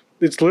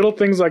it's little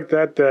things like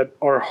that that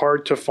are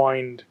hard to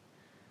find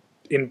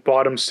in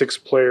bottom six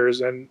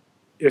players. And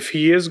if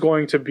he is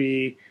going to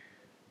be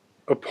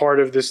a part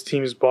of this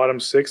team's bottom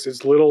six,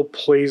 it's little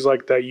plays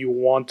like that you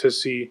want to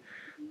see,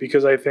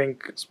 because I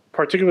think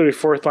particularly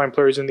fourth line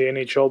players in the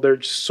NHL, they're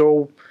just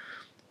so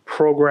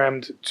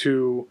programmed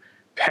to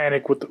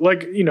panic with,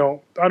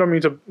 I don't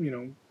mean to,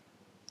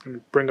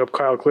 bring up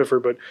Kyle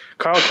Clifford, but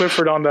Kyle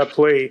Clifford on that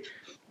play,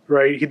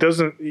 right?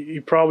 He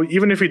probably,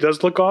 even if he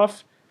does look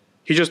off,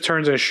 he just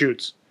turns and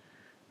shoots.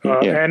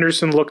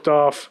 Anderson looked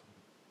off,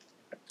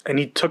 and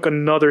he took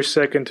another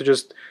second to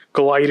just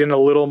glide in a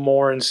little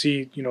more and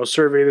see,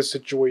 survey the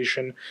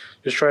situation,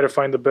 just try to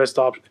find the best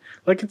option.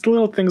 Like, it's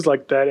little things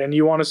like that, and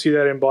you want to see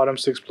that in bottom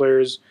six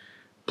players.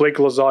 Blake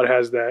Lizotte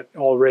has that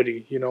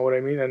already, you know what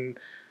I mean? And,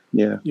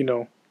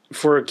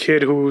 for a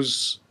kid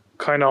who's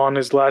kind of on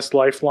his last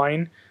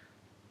lifeline,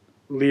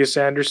 Lias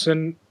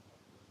Anderson,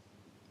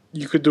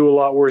 you could do a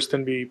lot worse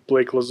than be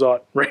Blake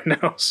Lizotte right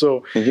now.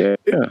 So,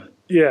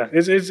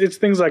 it's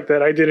things like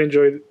that. I did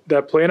enjoy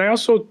that play. And I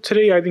also,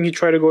 today, I think he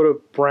tried to go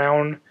to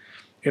Brown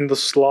in the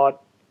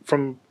slot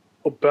from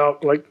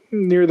about,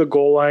 near the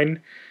goal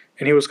line,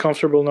 and he was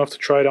comfortable enough to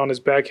try it on his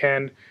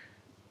backhand.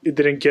 It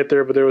didn't get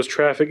there, but there was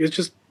traffic. It's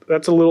just,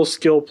 that's a little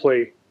skill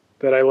play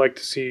that I like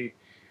to see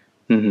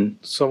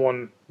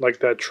someone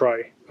like that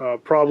try.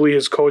 Probably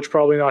his coach,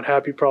 probably not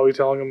happy, probably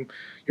telling him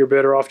you're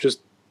better off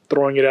just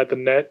throwing it at the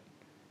net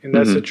in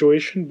that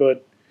situation.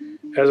 But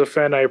as a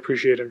fan, I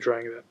appreciate him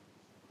trying that.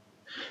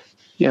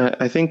 Yeah,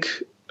 I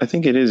think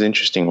it is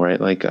interesting, right?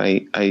 Like,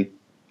 I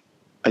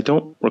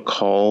don't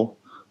recall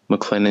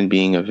McLennan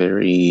being a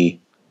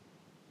very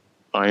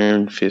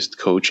iron fist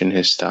coach in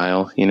his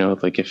style.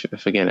 Like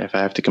if I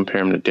have to compare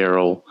him to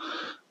Daryl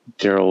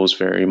was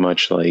very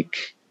much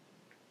like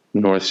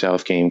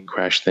north-south game,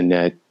 crash the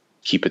net,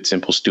 keep it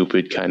simple,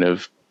 stupid kind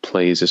of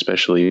plays,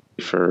 especially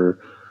for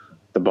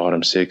the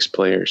bottom six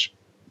players.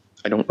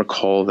 I don't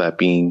recall that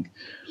being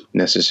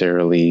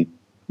necessarily,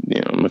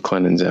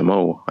 McLennan's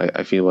MO.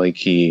 I feel like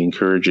he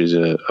encourages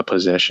a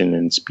possession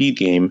and speed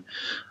game,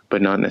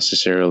 but not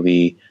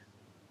necessarily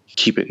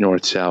keep it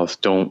north-south.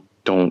 Don't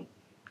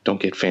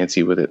get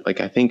fancy with it. Like,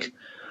 I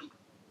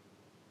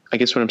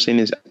guess what I'm saying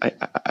is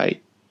I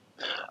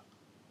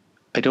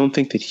don't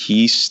think that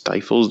he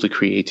stifles the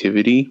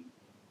creativity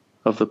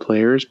of the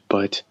players,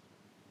 but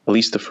at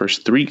least the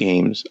first three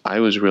games, I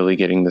was really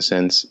getting the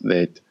sense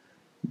that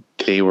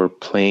they were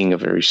playing a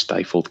very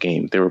stifled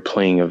game. They were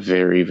playing a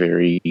very,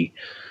 very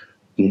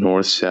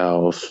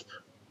north-south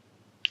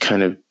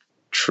kind of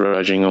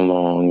trudging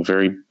along,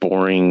 very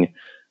boring,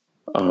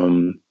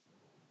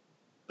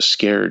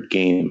 scared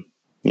game,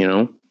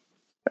 and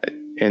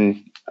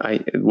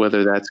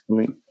whether that's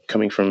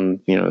coming from,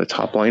 the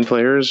top line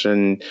players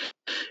and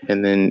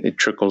then it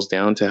trickles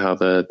down to how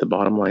the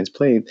bottom line's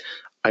played.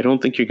 I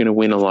don't think you're going to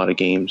win a lot of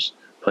games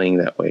playing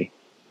that way.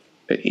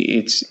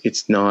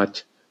 That's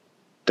not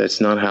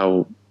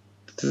how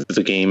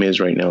the game is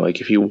right now.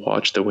 Like, if you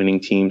watch the winning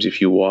teams, if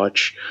you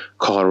watch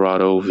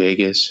Colorado,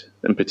 Vegas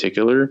in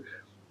particular,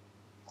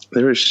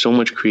 there is so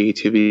much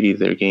creativity to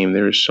their game.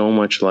 There is so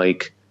much,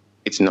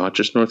 it's not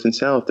just north and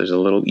south. There's a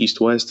little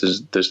east-west.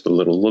 There's the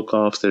little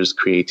look-offs. There's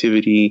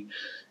creativity.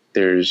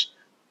 There's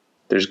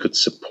good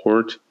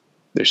support.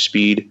 There's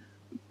speed.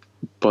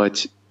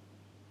 But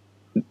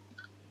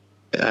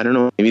I don't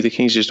know, maybe the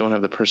Kings just don't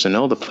have the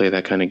personnel to play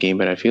that kind of game,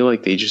 but I feel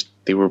like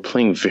they were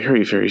playing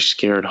very, very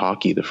scared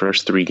hockey the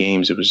first three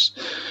games.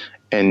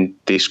 And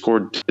they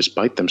scored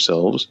despite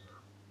themselves,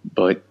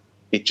 but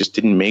it just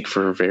didn't make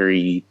for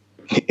very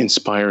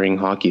inspiring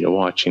hockey to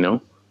watch,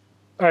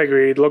 I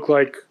agree. It looked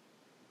like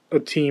a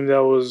team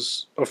that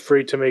was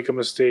afraid to make a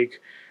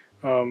mistake.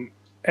 And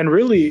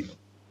really,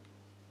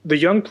 the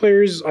young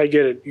players, I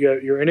get it.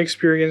 You're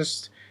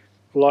inexperienced.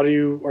 A lot of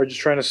you are just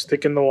trying to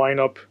stick in the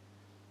lineup.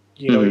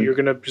 You're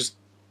going to just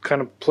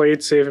kind of play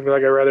it safe and be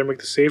like, I'd rather make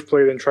the safe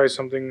play than try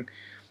something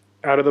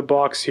out of the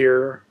box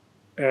here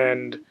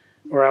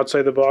or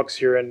outside the box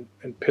here and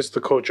piss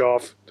the coach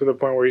off to the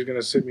point where he's going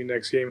to sit me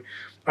next game.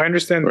 I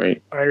understand.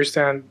 Right. I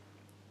understand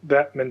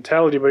that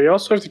mentality, but you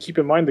also have to keep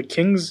in mind the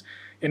Kings,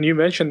 and you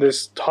mentioned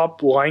this,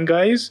 top line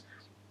guys,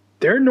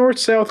 they're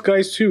north-south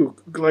guys too.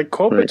 Like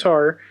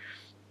Kopitar,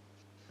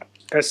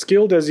 as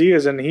skilled as he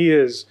is, and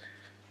he's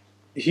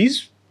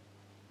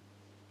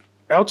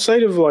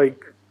outside of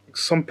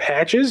some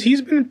patches,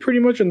 he's been pretty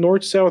much a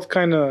north-south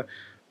kind of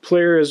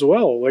player as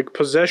well. Like,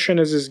 possession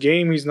is his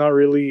game. He's not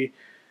really,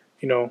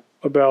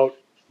 about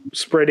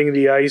spreading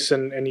the ice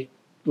and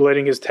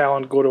letting his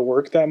talent go to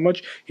work that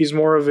much. He's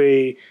more of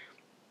a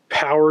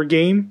power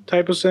game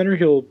type of center.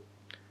 He'll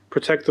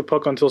protect the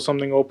puck until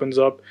something opens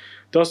up.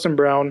 Dustin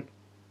Brown,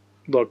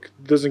 look,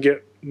 doesn't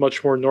get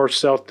much more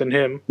north-south than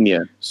him. Yeah.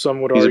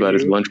 Some would He's argue. about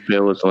as lunch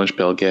pail as lunch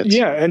pail gets.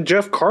 Yeah, and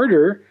Jeff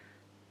Carter,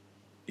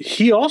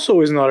 he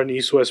also is not an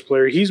east-west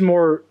player. He's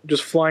more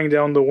just flying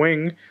down the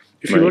wing.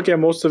 If you Right. look at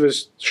most of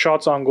his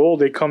shots on goal,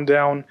 they come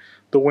down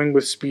the wing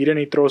with speed and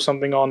he throws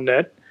something on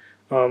net.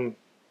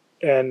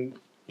 And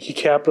he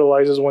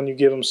capitalizes when you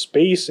give him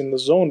space in the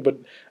zone. But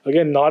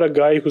again, not a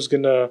guy who's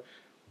going to,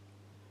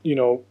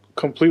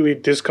 completely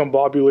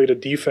discombobulate a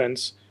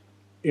defense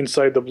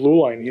inside the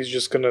blue line. He's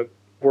just going to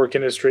work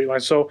in a straight line.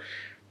 So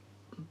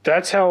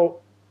that's how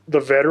the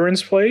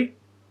veterans play.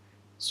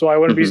 So I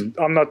wouldn't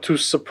be. I'm not too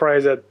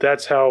surprised that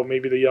that's how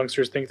maybe the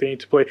youngsters think they need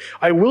to play.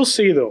 I will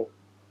say though,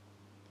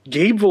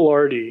 Gabe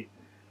Vilardi,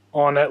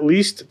 on at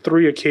least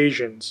 3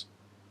 occasions,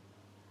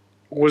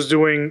 was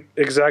doing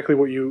exactly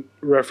what you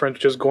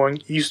referenced, just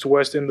going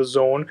east-west in the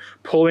zone,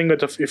 pulling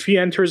if he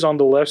enters on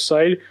the left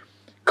side,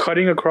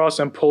 cutting across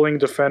and pulling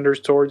defenders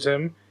towards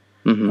him,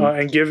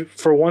 and give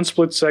for one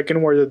split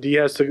second where the D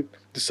has to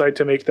decide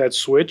to make that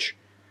switch.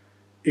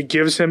 It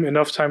gives him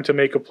enough time to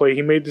make a play.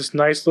 He made this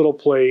nice little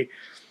play.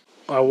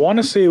 I want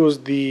to say it was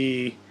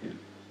either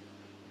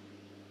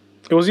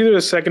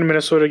the second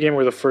Minnesota game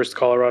or the first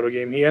Colorado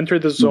game. He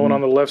entered the zone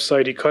on the left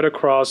side. He cut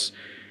across.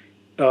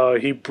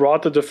 He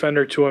brought the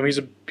defender to him.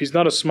 He's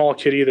not a small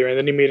kid either. And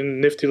then he made a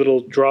nifty little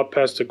drop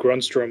pass to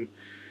Grunstrom,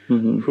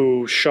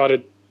 who shot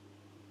it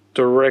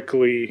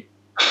directly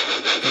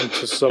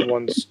into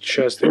someone's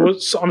chest. It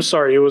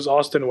was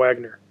Austin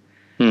Wagner.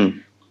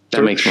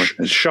 That makes more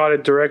sense. Shot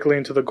it directly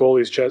into the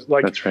goalie's chest.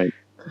 That's right.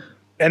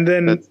 And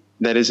then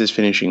that is his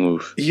finishing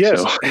move.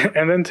 Yes. So.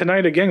 And then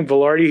tonight again,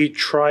 Vilardi, he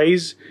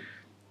tries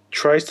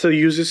to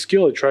use his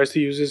skill. He tries to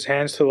use his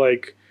hands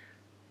to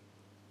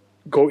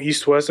go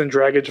east-west and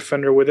drag a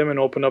defender with him and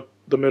open up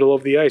the middle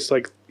of the ice.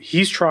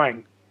 He's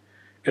trying.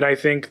 And I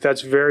think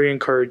that's very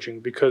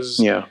encouraging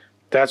because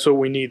that's what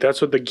we need.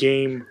 That's what the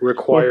game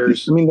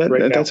requires.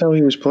 That's how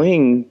he was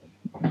playing,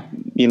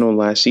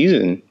 last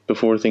season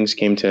before things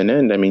came to an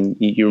end. I mean,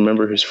 you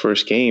remember his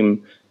first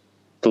game,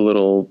 the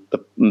little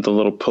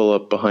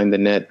pull-up behind the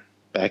net,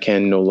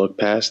 backhand no-look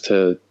pass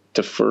to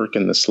Ferk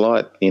in the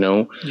slot,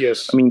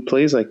 Yes. I mean,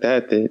 plays like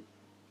that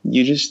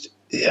you just,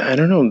 I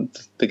don't know,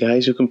 the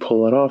guys who can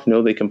pull it off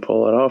know they can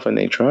pull it off and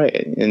they try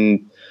it.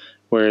 And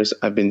whereas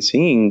I've been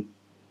seeing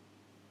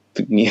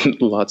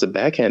lots of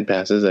backhand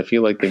passes, I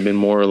feel like they've been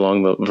more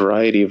along the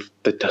variety of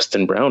the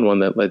Dustin Brown one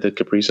that led to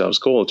Kaprizov's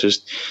goal.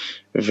 Just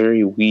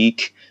very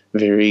weak,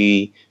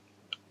 very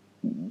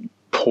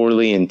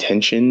poorly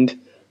intentioned,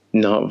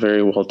 not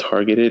very well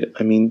targeted.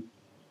 I mean,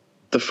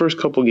 the first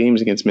couple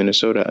games against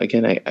Minnesota,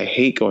 again, I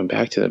hate going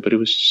back to that, but it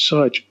was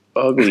such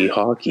ugly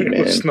hockey, man.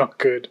 It was not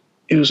good.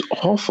 It was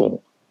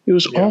awful. It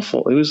was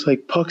awful. It was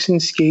like pucks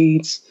and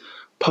skates,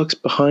 pucks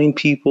behind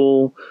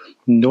people,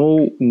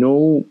 no,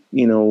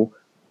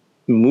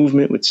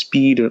 movement with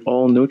speed at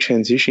all, no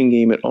transition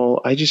game at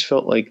all. I just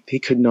felt like they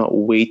could not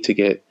wait to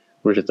get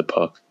rid of the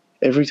puck.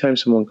 Every time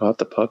someone got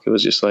the puck, it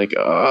was just like,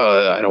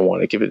 I don't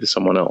want to give it to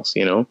someone else,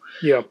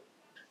 Yeah.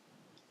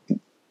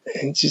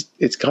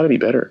 It's got to be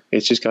better.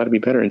 It's just got to be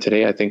better. And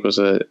today, I think was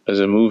a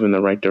move in the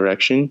right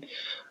direction.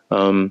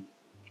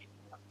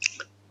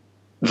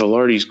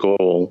 Vilardi's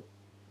goal,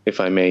 if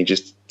I may,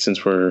 just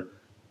since we're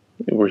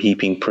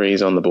heaping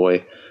praise on the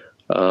boy,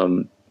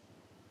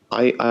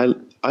 I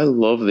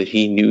love that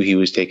he knew he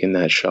was taking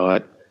that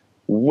shot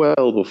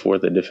well before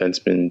the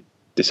defenseman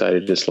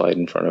decided to slide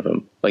in front of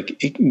him.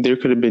 There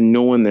could have been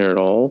no one there at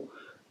all.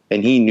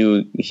 And he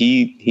knew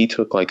he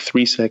took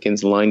 3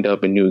 seconds, lined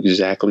up, and knew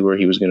exactly where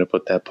he was going to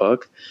put that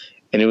puck.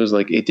 And it was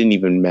it didn't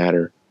even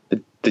matter.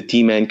 The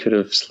D-man could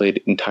have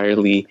slid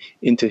entirely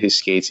into his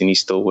skates, and he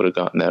still would have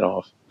gotten that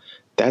off.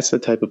 That's the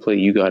type of play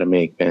you got to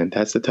make, man.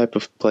 That's the type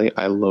of play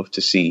I love to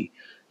see.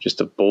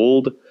 Just a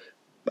bold,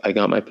 I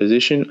got my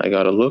position, I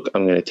got a look,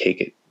 I'm going to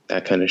take it.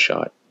 That kind of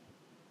shot.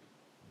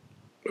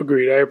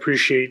 Agreed. I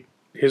appreciate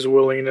his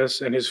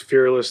willingness and his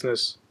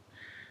fearlessness.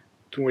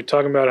 When we're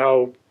talking about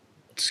how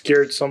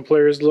scared some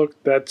players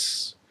look,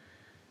 that's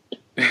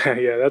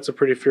a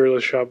pretty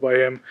fearless shot by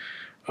him.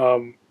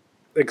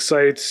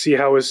 Excited to see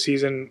how his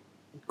season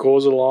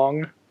goes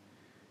along.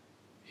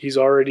 He's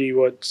already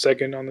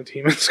second on the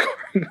team in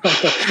scoring.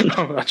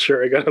 I'm not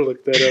sure. I gotta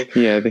look that up.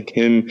 Yeah, I think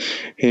him,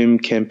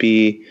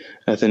 Kempe,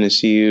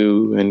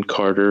 Athanasiou, and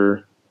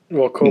Carter.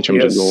 Well,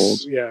 Kopi has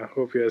goals. Yeah,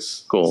 Kopi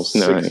has goals.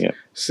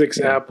 Six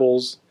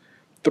apples,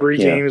 3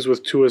 games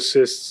with 2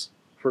 assists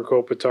for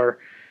Kopitar.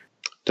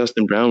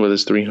 Dustin Brown with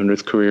his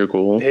 300th career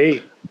goal.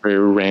 Hey. Very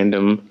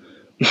random.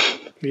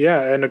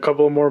 Yeah, and a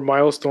couple more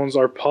milestones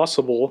are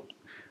possible.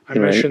 I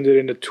mentioned it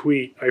in a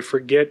tweet. I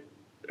forget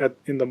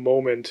in the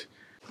moment.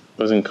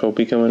 Wasn't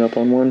Kopi coming up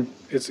on one?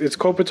 It's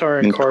Kopitar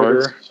and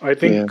Carter. Carts? I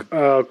think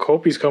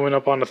Kopi's coming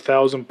up on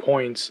 1,000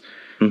 points.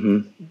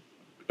 Mm-hmm.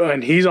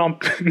 And he's on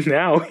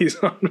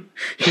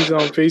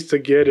pace to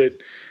get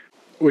it,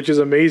 which is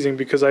amazing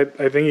because I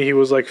think he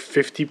was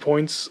 50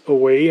 points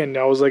away, and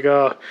I was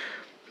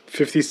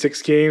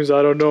 56 games.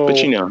 I don't know.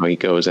 But you know how he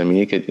goes. I mean,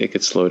 it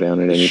could slow down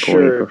at any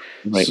point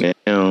right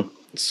now.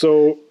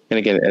 So, and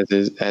again, as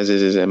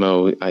is his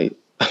MO, I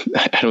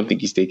I don't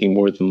think he's taking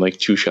more than like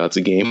 2 shots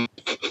a game.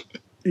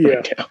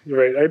 Yeah,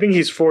 right. I think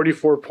he's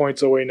 44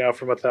 points away now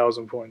from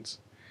 1,000 points.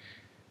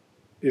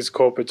 Is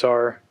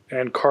Kopitar,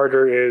 and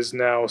Carter is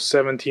now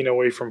 17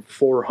 away from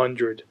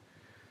 400.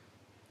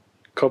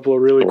 Couple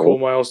of really cool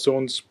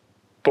milestones,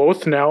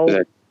 both now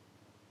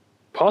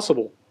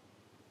possible.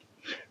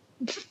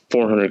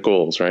 400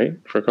 goals, right,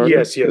 for Carter?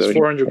 Yes,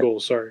 400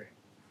 goals. Sorry.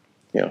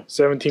 Yeah,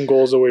 17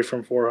 goals away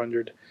from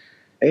 400.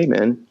 Hey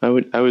man, I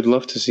would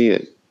love to see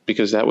it,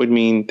 because that would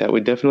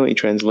definitely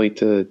translate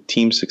to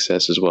team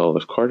success as well.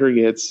 If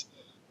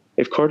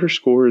Carter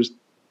scores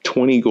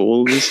 20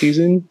 goals this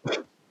season,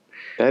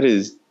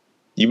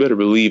 you better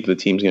believe the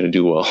team's going to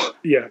do well.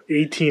 Yeah,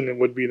 18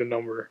 would be the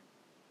number.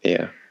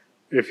 Yeah.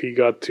 If he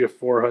got to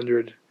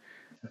 400.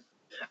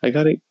 I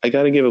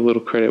gotta give a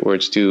little credit where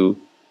it's due.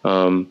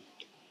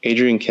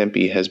 Adrian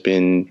Kempe has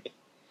been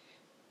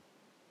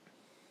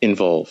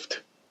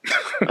involved.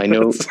 I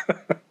know.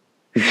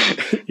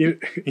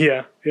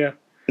 Yeah.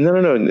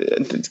 No.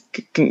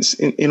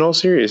 In all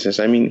seriousness,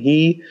 I mean,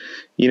 he's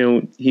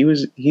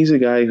a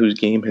guy whose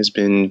game has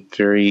been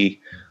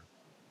very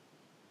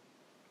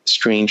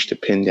strange to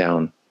pin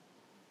down.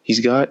 He's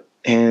got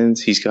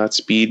hands, he's got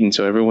speed, and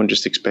so everyone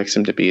just expects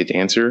him to be a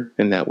dancer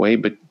in that way,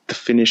 but the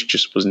finish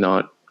just was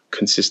not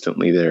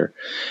consistently there.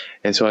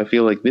 And so I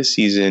feel like this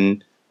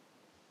season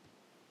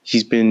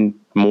he's been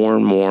more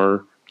and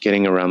more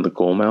getting around the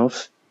goal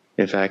mouth.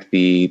 In fact,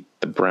 the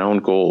Brown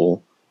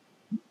goal,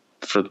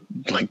 for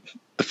like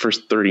the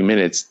first 30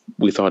 minutes,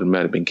 we thought it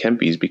might have been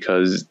Kempe's,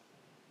 because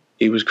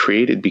it was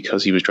created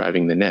because he was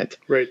driving the net.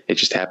 Right. It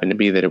just happened to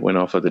be that it went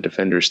off of the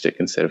defender's stick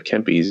instead of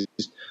Kempe's,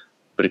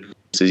 but it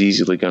was as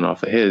easily gone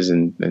off of his,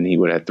 and he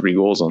would have 3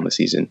 goals on the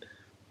season.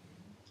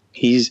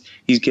 He's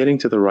getting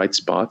to the right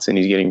spots, and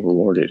he's getting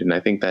rewarded, and I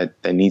think that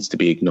needs to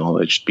be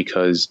acknowledged,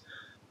 because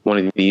one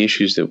of the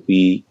issues that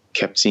we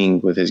kept seeing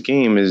with his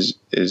game is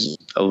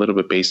a little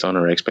bit based on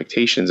our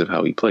expectations of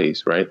how he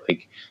plays, right?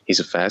 Like, he's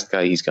a fast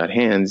guy, he's got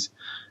hands.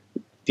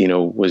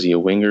 Was he a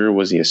winger?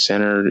 Was he a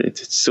center? It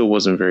still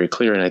wasn't very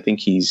clear, and I think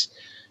he's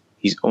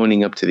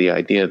owning up to the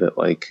idea that,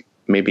 like,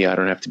 maybe I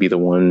don't have to be the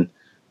one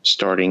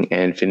starting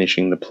and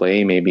finishing the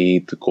play. Maybe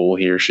the goal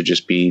here should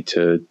just be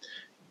to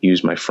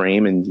use my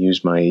frame and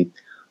use my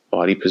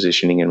body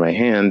positioning in my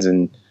hands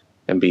and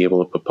be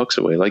able to put pucks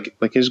away. Like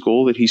his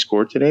goal that he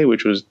scored today,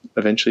 which was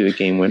eventually the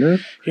game winner.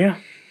 Yeah.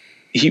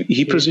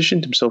 He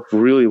positioned himself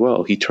really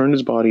well. He turned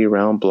his body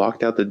around,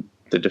 blocked out the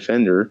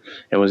defender,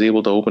 and was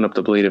able to open up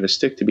the blade of his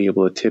stick to be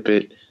able to tip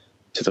it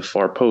to the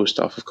far post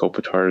off of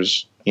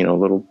Kopitar's,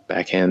 little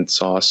backhand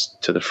sauce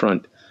to the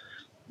front.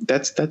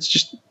 That's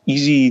just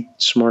easy,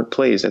 smart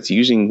plays. That's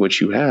using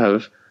what you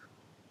have,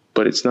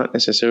 but it's not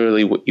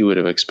necessarily what you would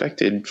have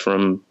expected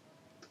from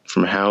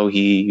how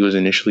he was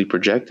initially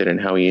projected and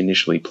how he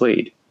initially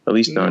played. At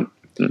least not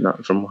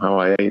from how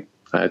I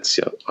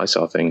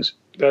saw things.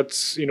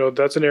 That's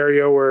an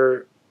area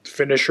where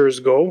finishers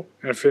go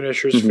and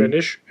finishers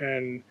finish,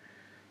 and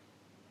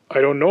I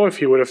don't know if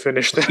he would have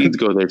finished that. He'd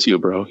go there too,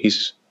 bro.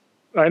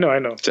 I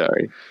know.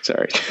 Sorry.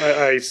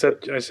 I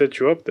set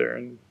you up there,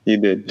 and you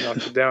did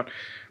knocked it down.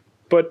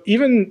 But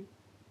even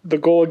the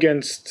goal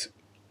against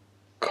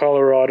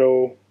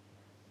Colorado,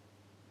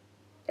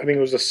 I think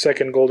it was the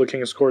second goal the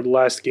Kings scored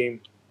last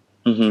game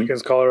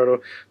against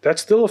Colorado.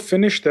 That's still a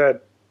finish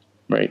that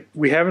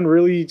we haven't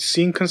really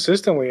seen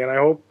consistently, and I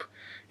hope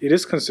it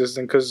is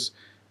consistent, because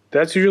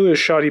that's usually a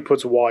shot he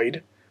puts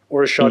wide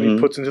or a shot he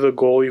puts into the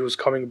goalie who's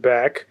coming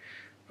back.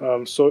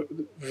 So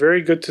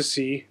very good to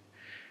see.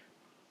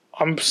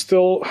 I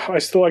still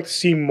like to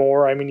see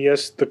more. I mean,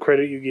 yes, the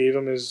credit you gave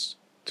him is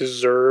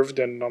deserved,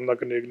 and I'm not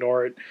going to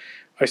ignore it.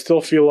 I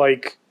still feel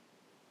like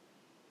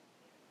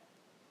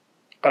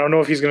I don't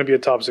know if he's going to be a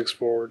top 6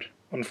 forward,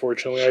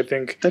 unfortunately. I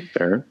think that's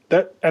fair.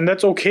 And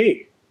that's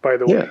okay, by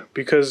the way,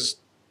 because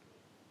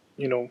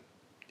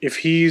if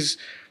he's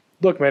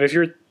if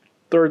your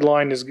third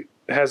line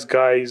has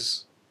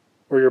guys,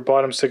 or your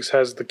bottom 6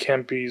 has the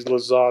Kempes,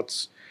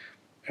 Lizottes,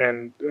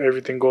 and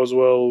everything goes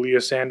well,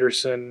 Elias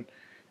Anderson,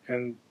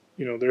 and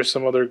there's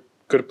some other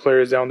good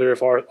players down there.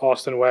 If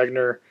Austin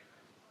Wagner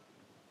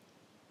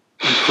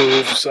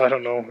improves, I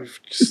don't know,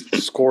 just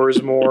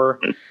scores more.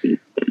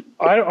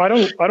 I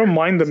don't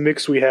mind the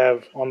mix we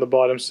have on the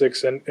bottom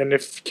 6, and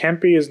if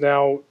Kempe is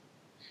now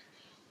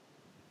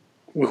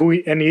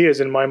he is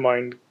in my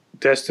mind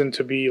destined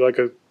to be like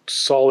a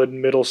solid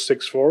middle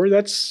 6 forward,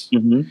 that's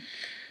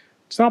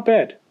it's not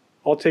bad.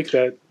 I'll take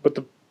that, but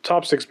the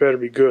top 6 better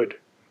be good,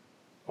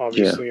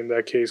 obviously, in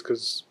that case,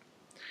 because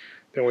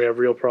then we have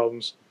real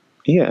problems.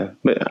 Yeah,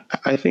 but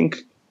I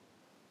think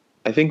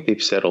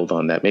they've settled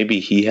on that. Maybe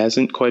he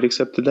hasn't quite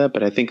accepted that,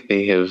 but I think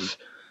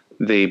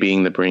they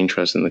being the brain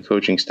trust and the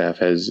coaching staff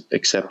has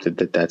accepted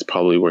that that's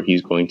probably where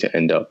he's going to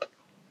end up.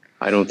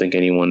 I don't think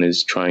anyone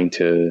is trying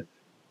to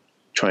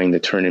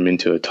turn him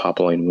into a top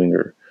line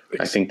winger.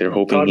 I think they're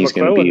hoping Todd he's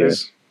going to be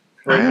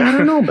I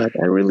don't know about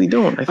that. I really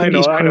don't. I know.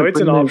 It's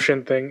an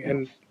option thing.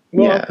 And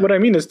what I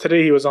mean is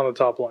today he was on the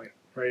top line,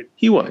 right?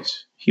 He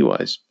was.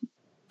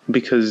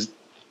 Because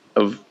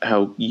of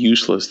how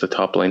useless the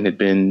top line had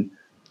been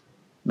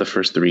the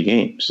first 3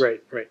 games.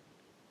 Right.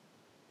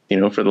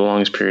 For the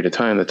longest period of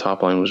time, the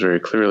top line was very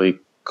clearly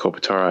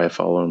Kopitar,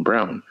 Iafallo, and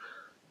Brown.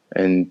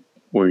 And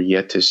we're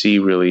yet to see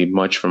really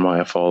much from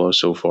Iafallo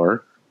so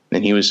far.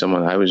 And he was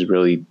someone I was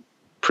really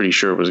pretty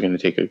sure was going to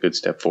take a good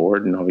step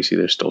forward. And obviously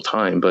there's still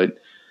time. But,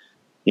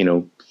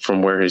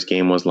 from where his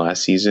game was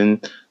last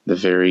season, the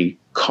very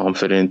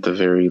confident, the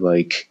very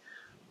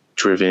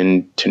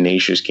driven,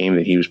 tenacious game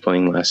that he was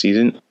playing last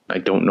season, I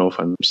don't know if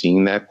I'm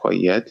seeing that quite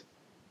yet.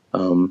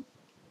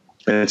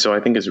 And so I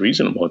think it's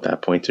reasonable at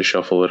that point to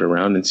shuffle it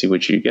around and see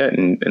what you get.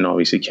 And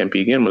obviously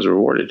Kempe again was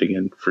rewarded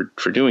again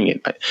for doing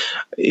it.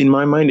 In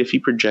my mind, if he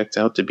projects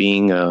out to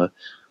being a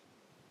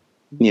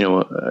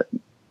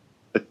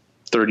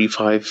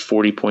 35,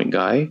 40 point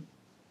guy,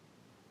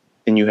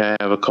 and you have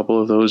a couple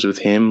of those with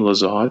him,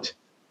 Lizotte,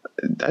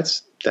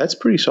 that's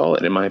pretty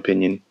solid in my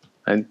opinion.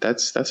 And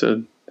that's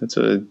a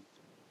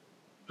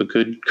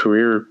good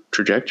career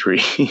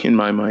trajectory in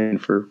my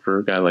mind for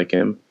a guy like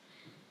him.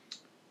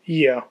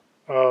 Yeah.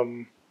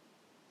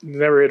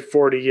 Never hit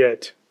 40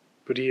 yet,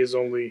 but he is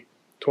only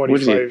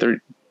 25. What is he,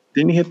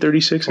 didn't he hit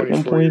 36 at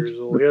one point? Years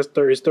old. He has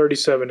 30, his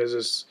 37 is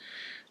his.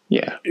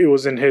 Yeah. It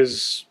was in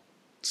his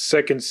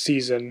second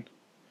season,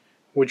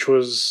 which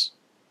was.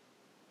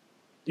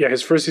 Yeah,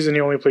 his first season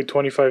he only played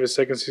 25. His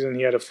second season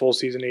he had a full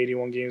season,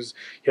 81 games.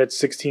 He had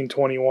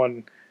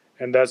 16-21,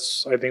 and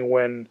that's, I think,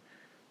 when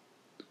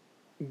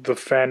the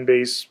fan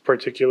base,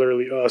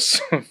 particularly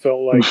us,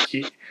 felt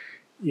like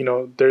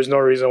there's no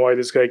reason why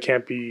this guy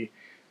can't be,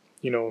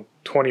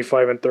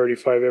 25 and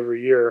 35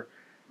 every year.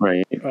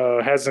 Right.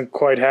 Hasn't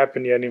quite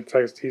happened yet. In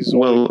fact,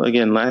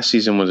 again, last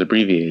season was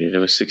abbreviated. It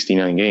was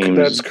 69 games.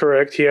 That's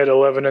correct. He had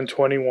 11 and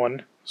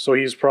 21. So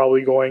he's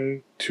probably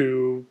going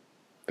to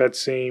that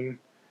same,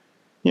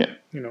 Yeah,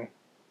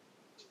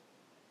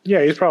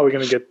 he's probably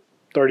going to get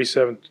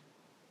 37,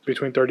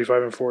 between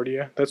 35 and 40.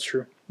 Yeah, that's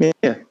true.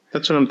 Yeah,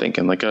 that's what I'm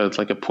thinking. Like a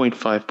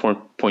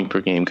 0.5 point per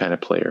game kind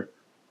of player.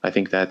 I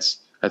think that's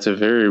a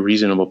very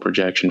reasonable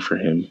projection for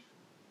him.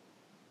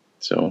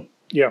 So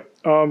yeah,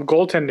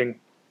 goaltending.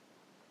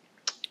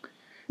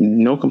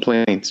 No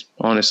complaints,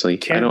 honestly.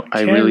 Can't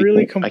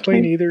really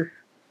complain either.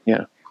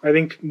 Yeah, I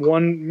think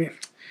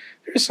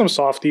there's some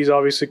softies.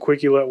 Obviously,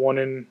 Quickie let one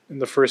in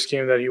the first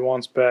game that he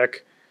wants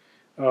back.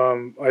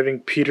 I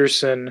think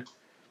Peterson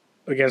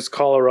against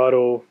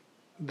Colorado,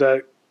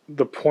 that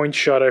the point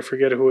shot, I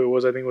forget who it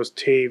was. I think it was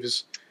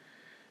Taves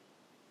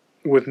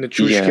with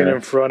Nichushkin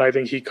in front. I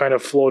think he kind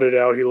of floated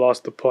out. He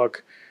lost the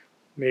puck.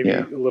 Maybe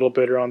a little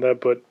better on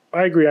that, but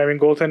I agree. I mean,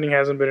 goaltending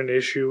hasn't been an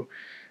issue.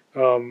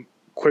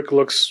 Quick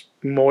looks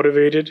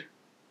motivated.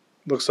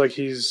 Looks like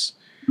he's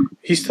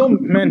still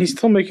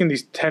making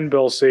these 10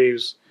 bell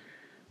saves,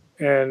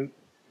 and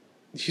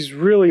he's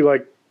really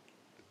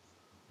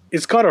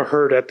it's got to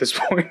hurt at this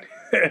point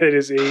at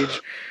his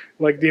age.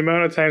 Like the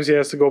amount of times he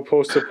has to go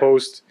post to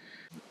post,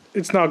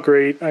 it's not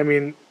great. I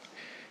mean,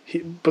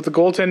 but the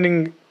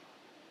goaltending,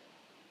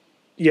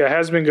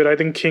 has been good. I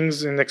think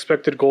Kings in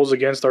expected goals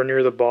against are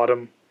near the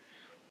bottom,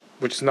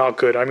 which is not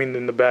good. I mean,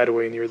 in the bad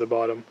way, near the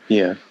bottom.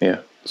 Yeah.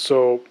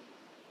 So,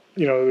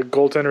 the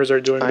goaltenders are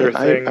doing their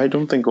thing. I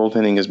don't think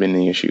goaltending has been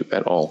an issue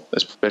at all,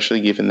 especially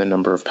given the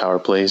number of power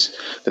plays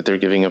that they're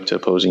giving up to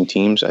opposing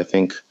teams. I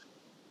think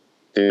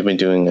they've been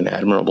doing an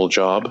admirable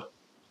job.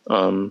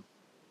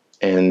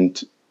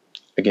 And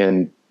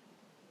again,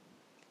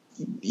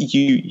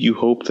 you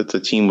hope that the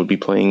team would be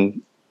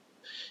playing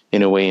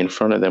in a way in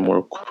front of them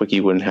where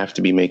Quickie wouldn't have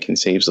to be making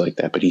saves like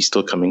that, but he's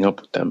still coming up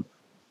with them.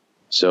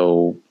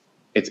 So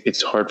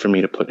it's hard for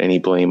me to put any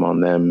blame on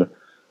them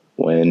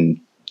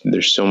when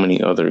there's so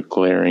many other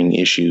glaring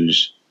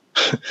issues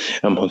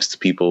amongst the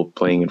people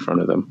playing in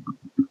front of them.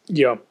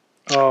 Yeah.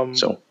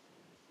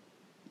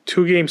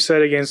 2-game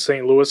set against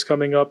St. Louis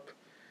coming up.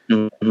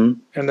 Mm-hmm.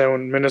 And then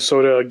when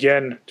Minnesota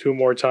again 2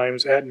 more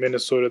times at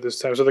Minnesota this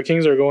time. So the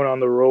Kings are going on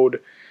the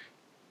road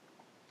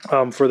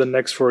for the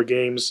next 4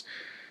 games.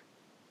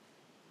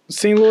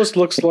 St. Louis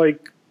looks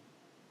like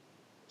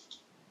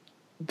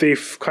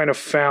they've kind of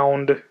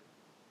found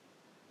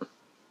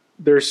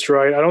their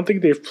stride. I don't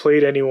think they've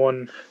played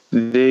anyone.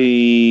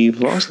 They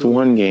lost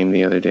one game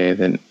the other day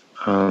that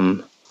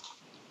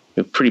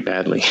pretty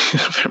badly,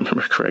 if I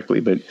remember correctly,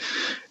 but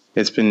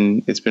it's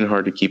been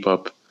hard to keep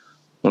up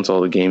once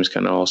all the games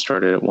kind of all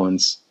started at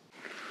once.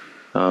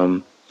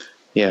 But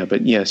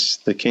yes,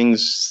 the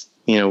Kings,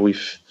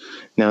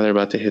 now they're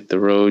about to hit the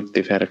road.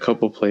 They've had a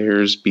couple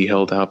players be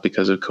held out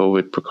because of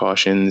COVID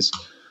precautions.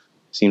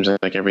 Seems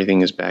like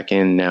everything is back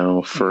in now.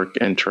 Furk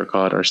and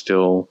Turcotte are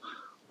still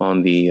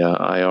on the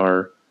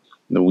IR,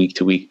 the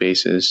week-to-week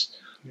basis.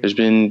 There's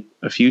been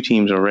a few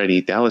teams already.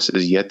 Dallas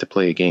is yet to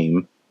play a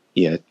game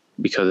yet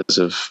because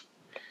of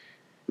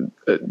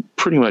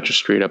pretty much a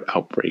straight-up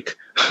outbreak.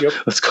 Yep.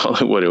 Let's call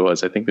it what it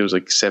was. I think there was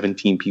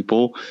 17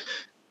 people,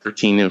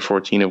 13 and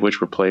 14 of which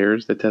were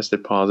players that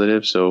tested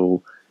positive.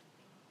 So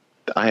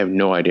I have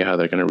no idea how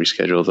they're going to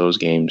reschedule those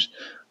games.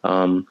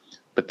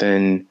 But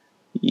then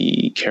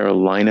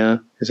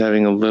Carolina is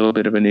having a little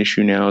bit of an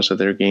issue now, so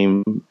their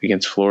game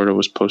against Florida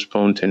was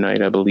postponed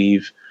tonight, I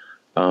believe.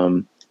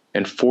 And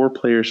 4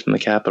 players from the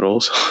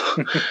Capitals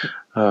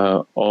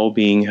all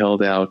being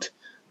held out.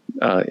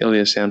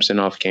 Ilya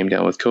Samsonov came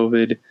down with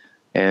COVID,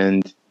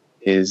 and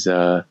his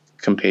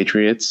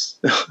compatriots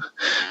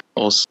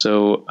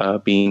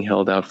also being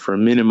held out for a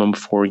minimum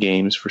 4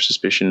 games for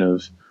suspicion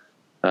of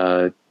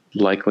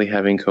likely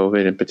having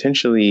COVID and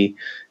potentially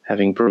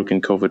having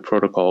broken COVID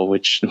protocol,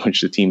 which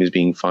the team is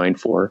being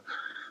fined for.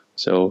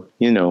 So,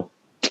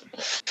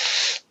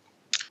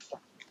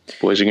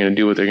 boys are going to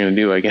do what they're going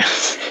to do, I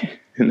guess,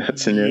 in that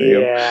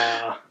scenario.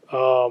 Yeah.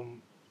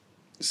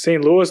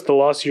 St. Louis, the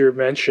loss you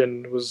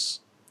mentioned, was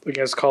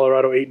against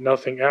Colorado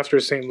 8-0 after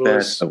St.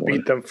 Louis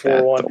beat them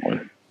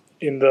 4-1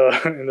 in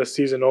the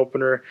season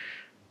opener.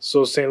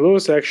 So St.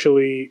 Louis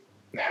actually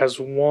has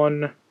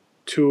won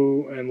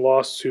 2 and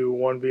lost 2,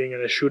 1 being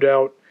in a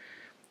shootout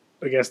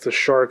against the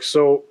Sharks.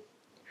 So,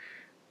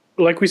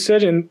 like we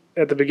said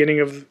at the beginning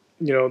of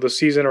the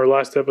season or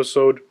last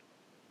episode,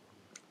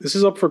 this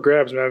is up for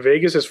grabs, man.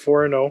 Vegas is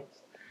 4-0,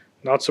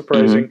 not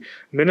surprising.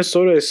 Mm-hmm.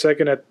 Minnesota is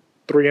second at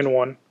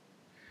 3-1.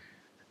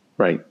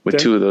 Right, with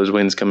 2 of those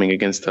wins coming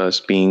against us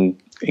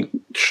being,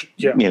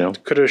 should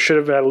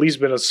have at least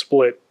been a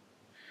split.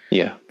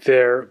 Yeah,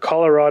 there.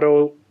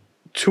 Colorado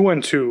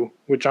 2-2,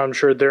 which I'm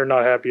sure they're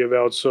not happy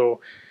about.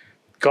 So,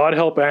 God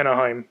help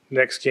Anaheim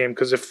next game,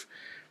 because if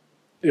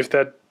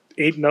that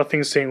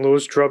 8-0 St.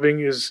 Louis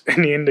drubbing is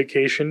any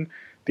indication,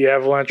 the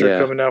Avalanche are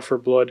coming out for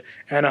blood.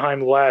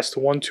 Anaheim last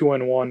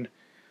 1-2-1,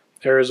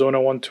 Arizona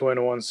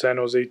 1-2-1, San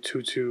Jose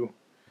 2-2,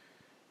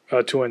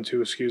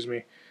 excuse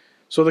me.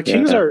 So the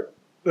Kings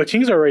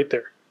are right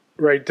there,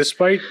 right?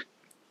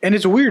 And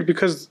it's weird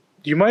because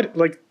you might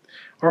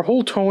our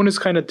whole tone is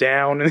kind of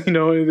down, and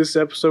in this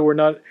episode we're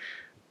not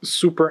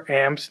super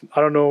amped.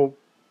 I don't know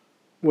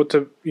what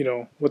to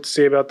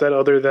say about that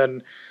other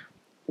than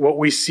what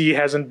we see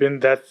hasn't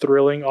been that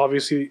thrilling.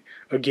 Obviously,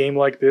 a game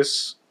like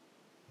this,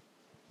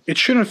 it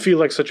shouldn't feel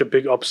like such a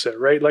big upset,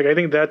 right? I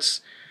think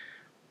that's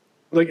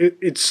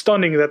it's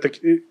stunning that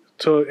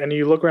and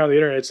you look around the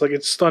internet,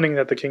 it's stunning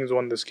that the Kings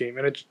won this game,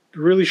 and it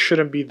really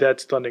shouldn't be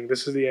that stunning.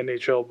 This is the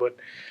NHL, but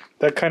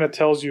that kind of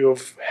tells you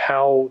of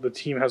how the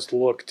team has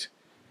looked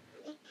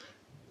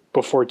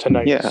before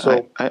tonight. Yeah,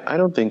 so I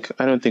don't think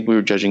we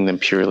were judging them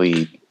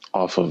purely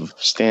off of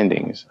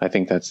standings. I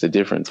think that's the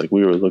difference.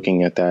 We were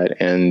looking at that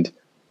and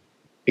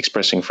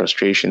expressing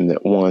frustration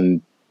that,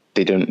 one,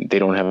 they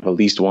don't have at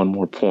least one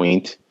more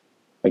point,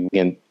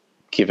 again,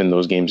 given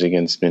those games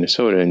against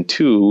Minnesota, and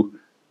 2,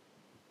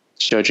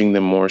 judging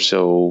them more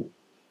so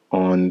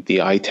on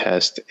the eye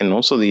test and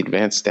also the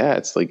advanced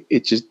stats.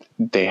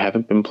 They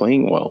haven't been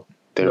playing well.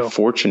 They're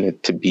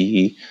fortunate to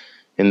be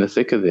in the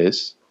thick of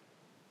this,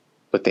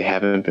 but they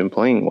haven't been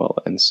playing well.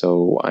 And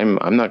so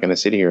I'm not going to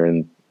sit here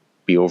and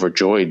be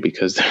overjoyed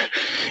because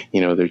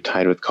they're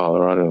tied with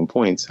Colorado in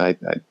points. I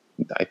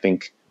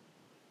think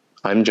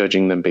I'm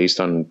judging them based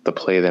on the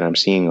play that I'm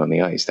seeing on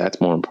the ice.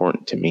 That's more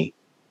important to me.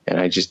 And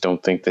I just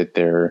don't think that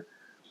they're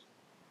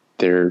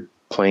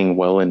playing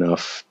well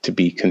enough to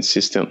be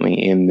consistently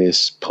in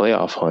this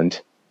playoff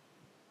hunt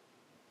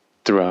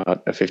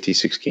throughout a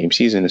 56-game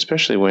season,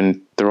 especially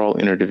when they're all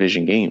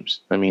interdivision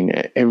games. I mean,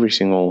 every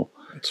single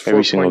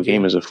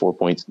game is a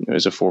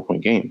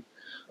 4-point game.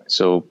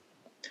 So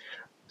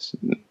it's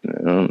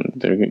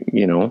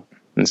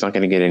not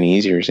going to get any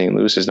easier. St.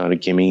 Louis is not a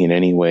gimme in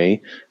any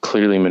way.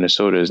 Clearly,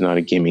 Minnesota is not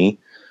a gimme,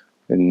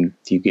 and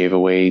you gave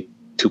away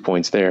 2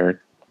 points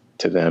there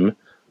to them.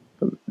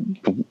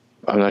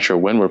 I'm not sure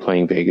when we're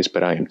playing Vegas,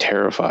 but I am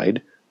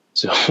terrified.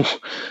 So,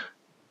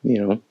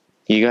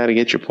 you got to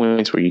get your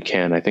points where you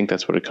can. I think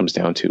that's what it comes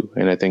down to.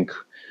 And I think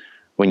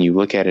when you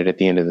look at it at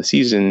the end of the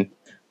season,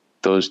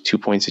 those 2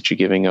 points that you're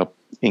giving up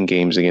in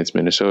games against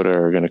Minnesota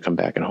are going to come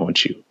back and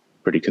haunt you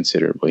pretty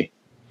considerably.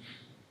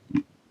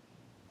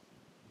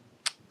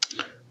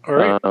 All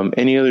right.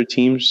 Any other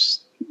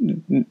teams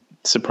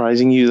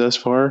surprising you thus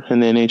far in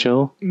the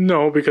NHL?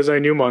 No, because I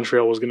knew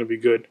Montreal was going to be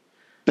good.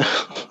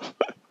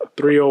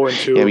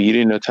 3-0-2. Yeah, but you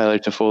didn't know Tyler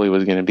Toffoli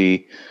was going to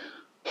be.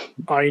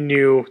 I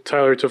knew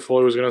Tyler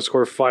Toffoli was going to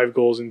score 5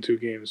 goals in 2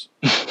 games.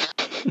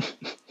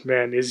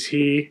 Man, is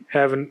he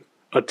having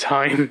a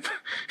time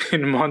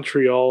in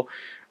Montreal?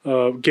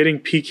 Getting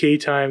PK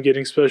time,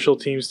 getting special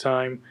teams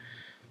time.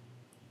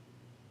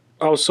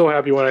 I was so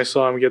happy when I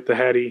saw him get the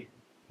Hattie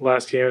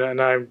last game, and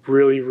I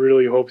really,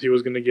 really hoped he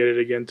was going to get it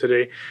again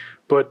today.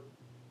 But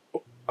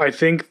I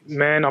think,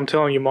 man, I'm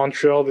telling you,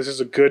 Montreal, this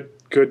is a good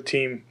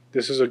team.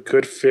 This is a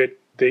good fit.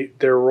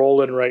 They're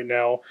rolling right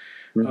now.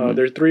 Mm-hmm.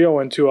 They're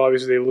 3-0-2.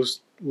 Obviously, they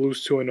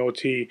lose 2 in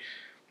OT.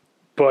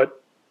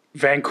 But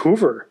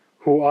Vancouver,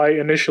 who I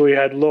initially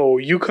had low,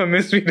 you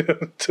convinced me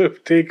to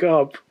take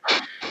up.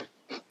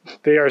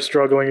 They are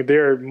struggling.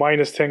 They're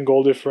minus 10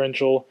 goal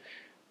differential,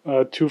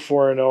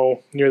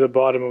 2-4-0, near the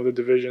bottom of the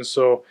division.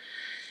 So,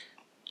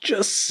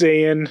 just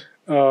saying,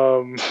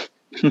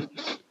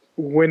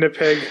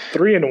 Winnipeg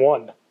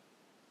 3-1.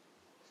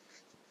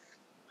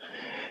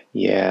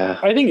 Yeah.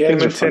 I think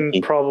Things are Edmonton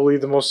funky. probably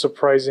the most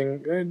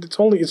surprising.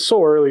 It's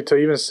so early to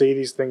even say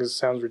these things. It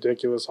sounds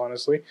ridiculous,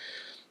 honestly.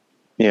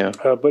 Yeah.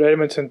 But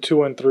Edmonton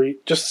 2-3,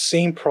 just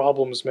same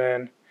problems,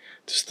 man.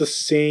 Just the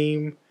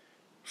same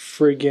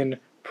friggin'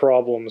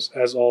 problems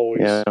as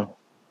always. Yeah.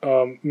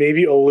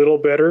 Maybe a little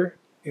better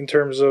in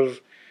terms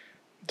of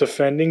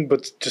defending,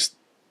 but just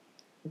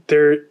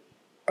they're.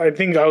 I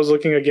think I was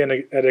looking again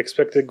at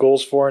expected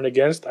goals for and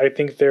against. I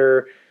think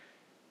they're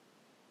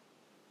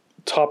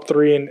top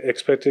 3 in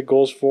expected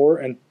goals for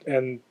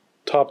and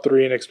top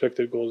 3 in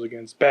expected goals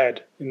against.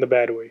 Bad in the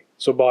bad way.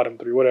 So bottom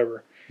 3,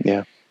 whatever.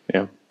 Yeah.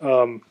 Yeah.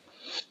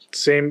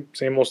 Same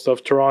old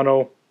stuff.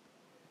 Toronto.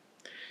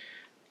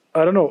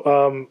 I don't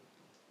know.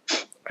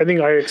 I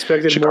think I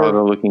expected Chicago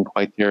more. looking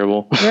quite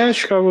terrible. Yeah,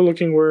 Chicago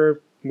looking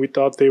where we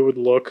thought they would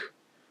look,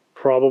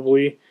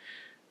 probably.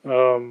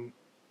 Yeah,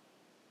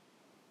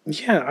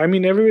 I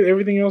mean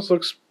everything else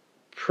looks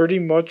pretty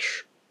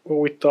much what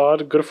we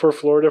thought. Good for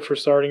Florida for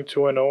starting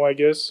 2-0, I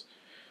guess.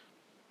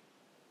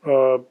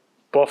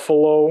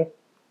 Buffalo,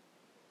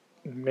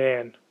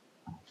 man.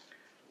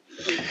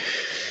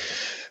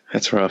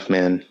 That's rough,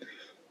 man.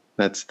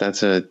 That's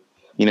a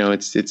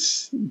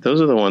it's those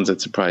are the ones that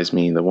surprised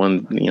me. The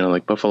one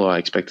like Buffalo, I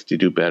expected to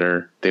do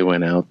better. They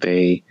went out.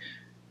 They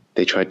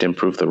tried to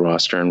improve the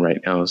roster, and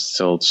right now is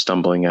still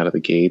stumbling out of the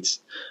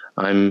gates.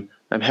 I'm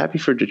happy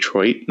for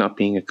Detroit not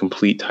being a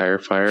complete tire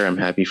fire. I'm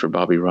happy for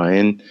Bobby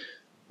Ryan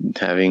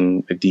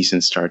having a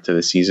decent start to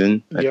the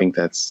season. I think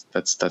that's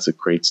a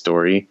great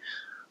story.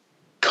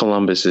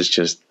 Columbus is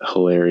just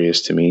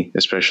hilarious to me,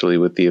 especially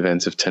with the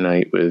events of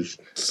tonight with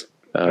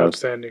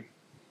Outstanding.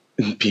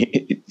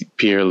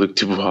 Pierre-Luc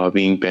Dubois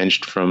being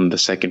benched from the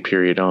second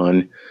period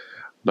on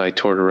by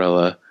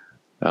Tortorella.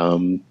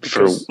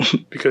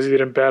 Because he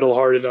didn't battle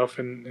hard enough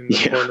in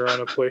the corner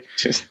on a play.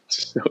 Just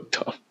so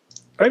dumb.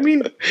 I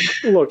mean,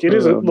 look,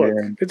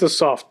 it's a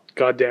soft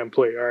goddamn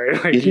play, all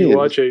right? Like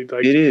watch it,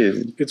 like it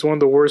is. It's one of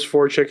the worst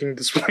forechecking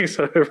displays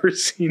I've ever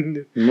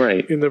seen.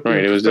 Right. In the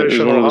it was one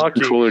of those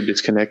controller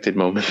disconnected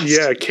moments.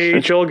 Yeah,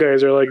 KHL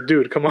guys are like,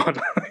 dude, come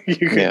on,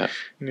 you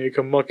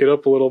can muck it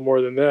up a little more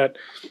than that.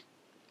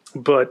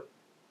 But,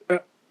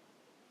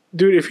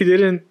 dude, if he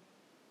didn't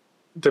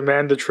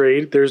demand the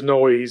trade, there's no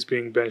way he's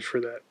being benched for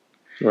that.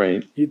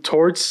 Right.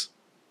 Torts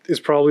is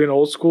probably an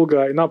old school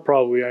guy. Not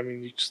probably. I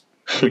mean,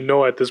 we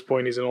know at this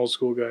point he's an old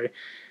school guy.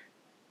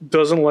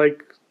 Doesn't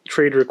like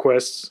trade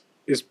requests.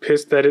 Is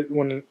pissed at it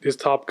when his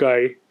top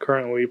guy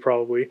currently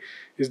probably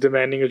is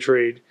demanding a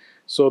trade.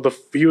 So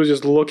he was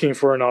just looking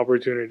for an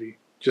opportunity.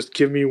 Just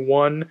give me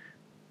one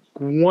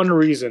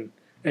reason,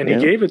 and he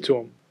gave it to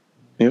him.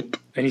 Yep.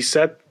 And he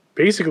sat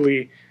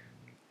basically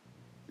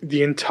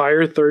the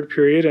entire third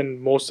period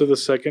and most of the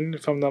second,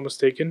 if I'm not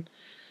mistaken,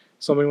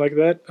 something like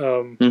that.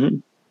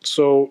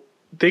 So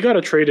they got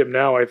to trade him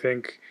now. I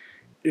think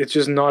it's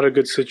just not a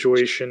good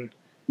situation.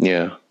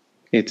 Yeah,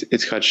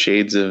 it's got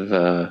shades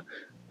of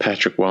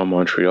Patrick Roy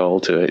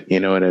Montreal to it. You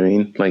know what I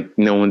mean? Like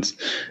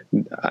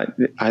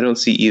I don't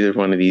see either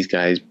one of these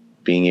guys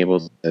being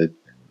able to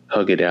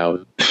hug it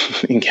out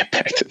and get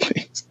back to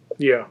things.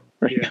 Yeah.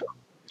 Right now.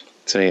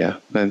 So yeah,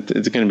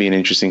 it's going to be an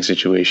interesting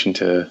situation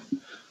to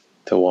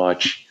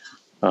watch.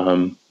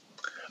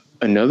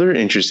 Another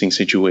interesting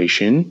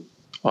situation,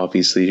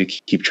 obviously, to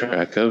keep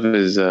track of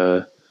is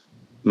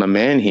my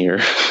man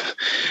here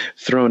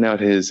throwing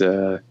out his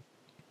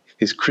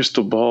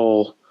crystal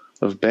ball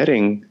of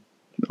betting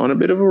on a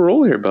bit of a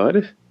roll here,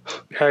 bud.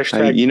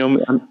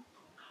 Hashtag.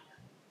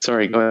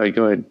 Sorry, go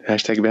ahead.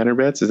 Hashtag banner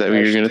bets. Is that what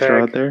you're going to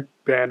throw out there?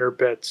 Banner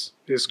bets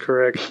is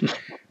correct.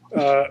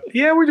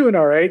 Yeah, we're doing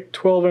all right.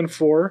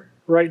 12-4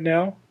 right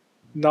now.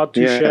 Not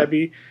too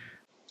shabby.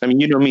 I mean,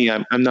 you know me.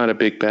 I'm not a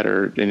big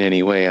bettor in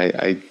any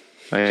way.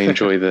 I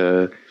enjoy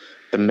the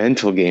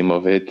mental game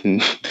of it,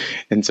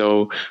 and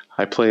so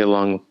I play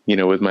along,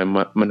 with my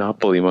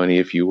Monopoly money,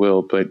 if you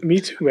will. But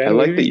me too, man. I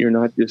like that you're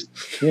not just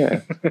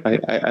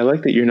I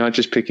like that you're not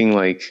just picking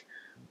like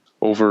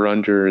over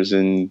unders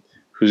and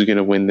who's going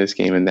to win this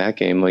game and that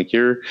game. Like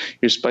you're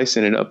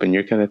spicing it up and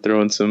you're kind of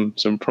throwing some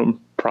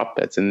prop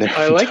bets in there.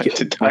 I like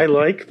it. I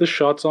like the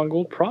shots on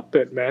goal prop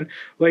bet, man.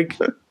 Like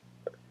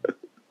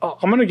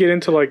I'm going to get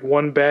into like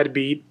one bad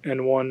beat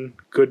and one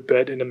good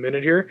bet in a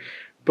minute here.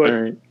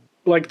 But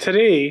like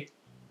today,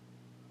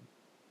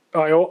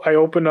 I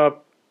open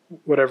up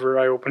whatever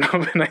I open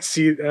up and I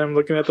see, and I'm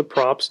looking at the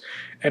props,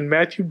 and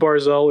Matthew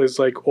Barzal is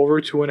like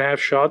over 2.5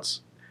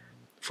 shots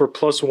for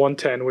plus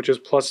 110, which is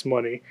plus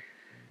money.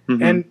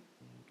 And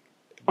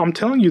I'm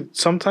telling you,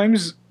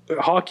 sometimes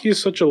hockey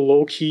is such a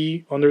low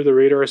key, under the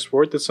radar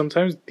sport that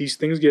sometimes these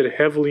things get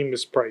heavily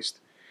mispriced.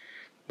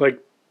 Like,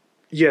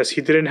 yes,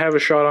 he didn't have a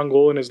shot on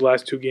goal in his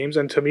last 2 games,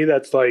 and to me,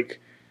 that's like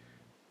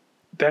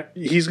that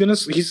he's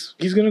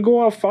gonna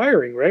go out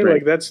firing, right?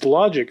 Like that's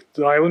logic.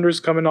 The Islanders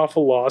coming off a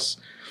loss.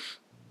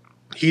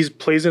 He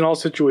plays in all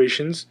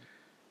situations.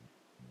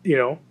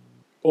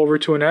 Over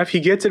 2.5. He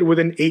gets it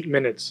within 8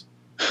 minutes.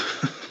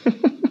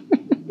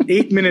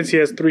 8 minutes, he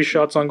has 3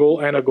 shots on goal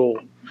and a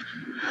goal.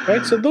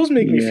 Right, so those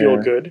make me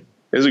feel good.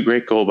 It was a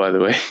great goal, by the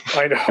way.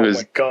 I know. Oh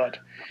my god!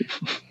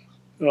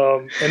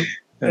 And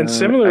I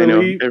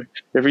similarly, know.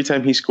 Every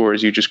time he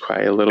scores, you just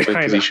cry a little bit I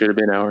because know. he should have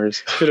been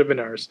ours. should have been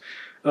ours.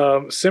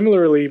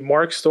 Similarly,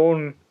 Mark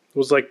Stone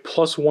was like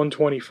plus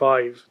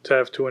 125 to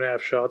have 2.5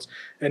 shots,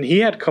 and he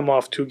had come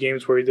off 2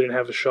 games where he didn't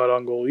have a shot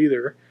on goal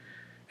either.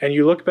 And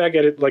you look back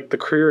at it, like the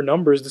career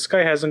numbers, this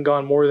guy hasn't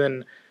gone more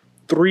than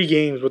 3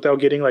 games without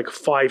getting like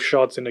 5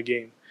 shots in a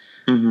game.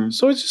 Mm-hmm.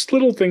 So it's just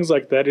little things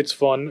like that. It's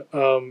fun.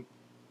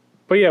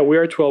 But yeah, we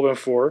are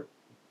 12-4.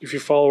 If you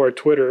follow our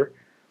Twitter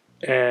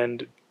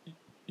and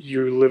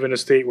you live in a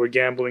state where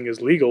gambling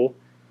is legal,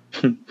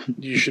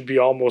 you should be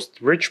almost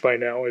rich by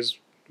now, is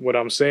what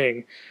I'm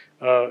saying.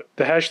 The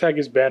hashtag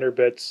is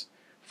BannerBets.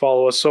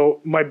 Follow us.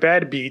 So my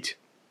bad beat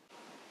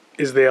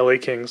is the LA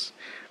Kings.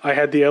 I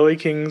had the LA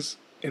Kings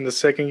in the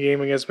second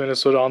game against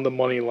Minnesota on the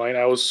money line.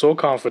 I was so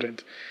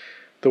confident.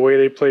 The way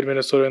they played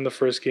Minnesota in the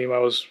first game, I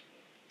was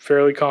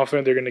fairly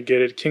confident they're going to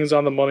get it. Kings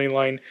on the money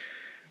line.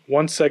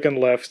 1 second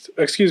left.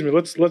 Excuse me,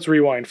 let's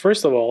rewind.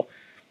 First of all,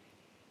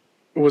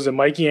 was it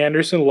Mikey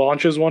Anderson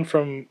launches one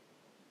from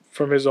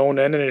his own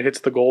end and it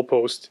hits the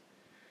goalpost?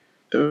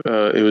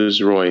 It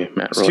was Roy,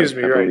 Matt Roy. Excuse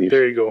me, I right. believe.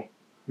 There you go.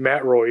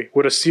 Matt Roy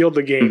would have sealed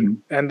the game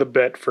Mm-hmm. and the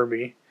bet for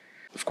me.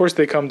 Of course,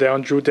 they come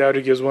down. Drew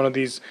Doughty gives one of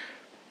these,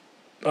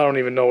 I don't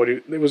even know what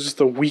it was, just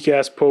a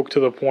weak-ass poke to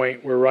the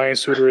point where Ryan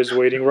Suter is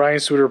waiting. Ryan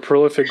Suter,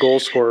 prolific goal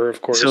scorer,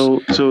 of course.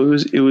 So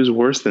it was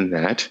worse than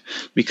that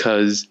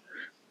because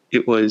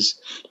it was,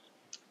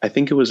 I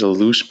think it was a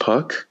loose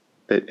puck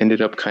that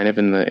ended up kind of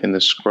in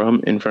the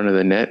scrum in front of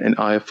the net, and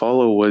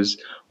Iafallo was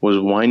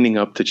winding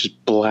up to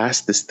just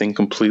blast this thing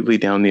completely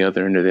down the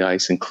other end of the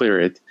ice and clear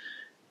it.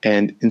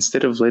 And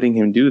instead of letting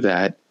him do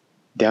that,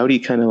 Doughty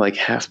kind of like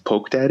half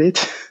poked at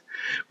it,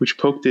 which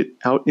poked it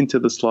out into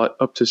the slot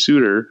up to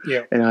Suter,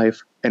 Yeah.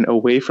 and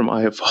away from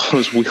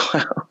Iafallo's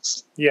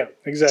wheelhouse. Yeah,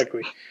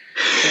 exactly.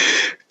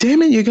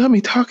 Damn it! You got me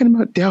talking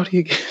about Doughty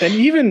again.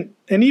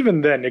 And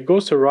even then, it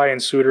goes to Ryan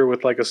Suter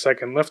with like a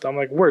second left. I'm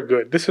like, we're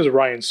good. This is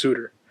Ryan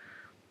Suter.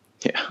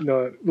 Yeah.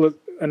 No,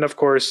 and of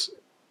course,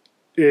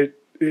 it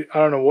I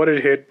don't know what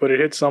it hit, but it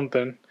hit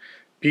something.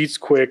 Beats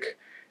quick,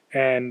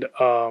 and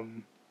I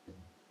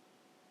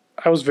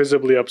was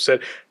visibly upset.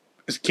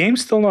 This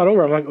game's still not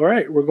over. I'm like, all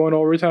right, we're going to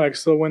overtime. I can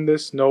still win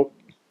this. Nope,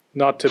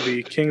 not to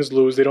be. Kings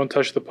lose. They don't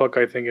touch the puck,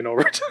 I think, in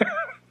overtime.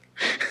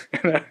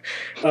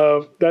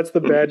 That's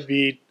the bad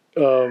beat.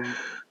 I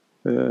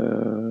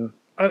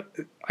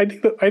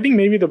think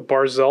maybe the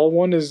Barzal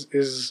one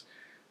is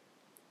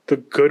the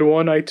good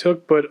one I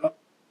took, but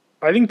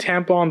I think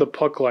Tampa on the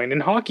puck line. In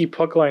hockey,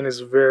 puck line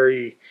is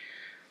very.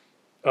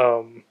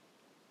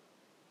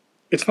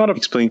 It's not a.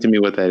 Explain to me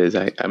what that is.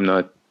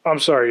 I'm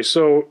sorry.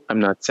 So I'm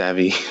not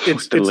savvy it's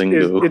with the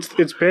lingo.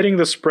 it's betting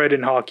the spread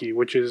in hockey,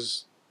 which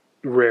is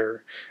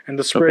rare, and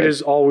the spread Okay.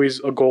 is always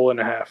a goal and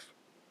a half.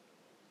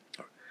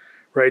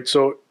 Right.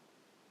 So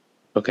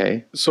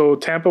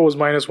Tampa was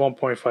minus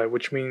 1.5,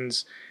 which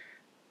means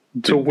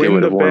to They win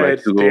would the have won by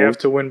bet, 2 they have goals?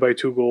 to win by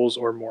 2 goals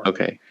or more.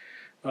 Okay.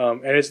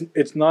 And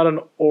it's not an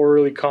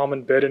overly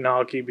common bet in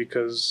hockey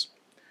because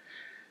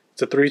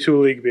it's a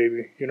 3-2 league,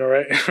 baby. You know,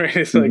 right? Right?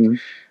 It's Mhm.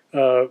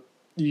 like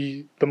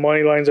the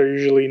money lines are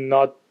usually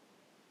not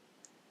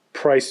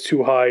priced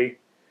too high.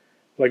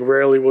 Like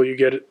rarely will you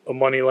get a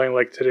money line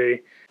like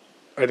today.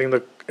 I think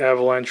the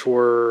Avalanche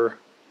were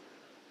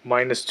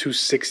minus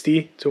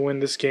 260 to win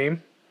this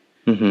game.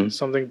 Mm-hmm.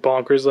 Something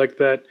bonkers like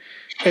that.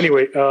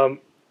 Anyway,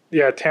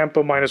 yeah,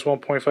 Tampa minus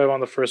 1.5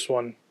 on the first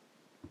one.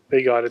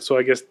 They got it. So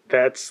I guess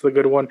that's the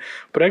good one.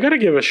 But I got to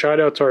give a shout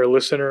out to our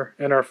listener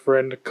and our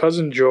friend,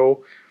 Cousin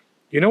Joe.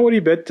 You know what he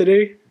bet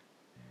today?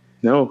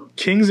 No,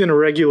 Kings in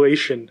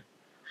regulation.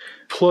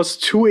 Plus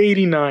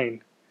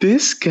 289.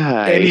 this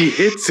guy. And he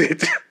hits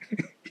it.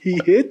 He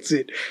hits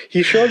it.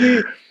 He showed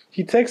me,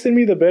 he texted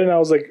me the bet, and I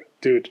was like,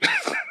 dude,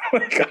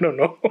 like, I don't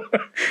know.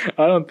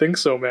 I don't think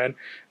so, man.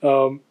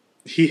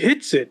 He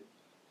hits it.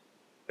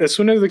 As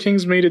soon as the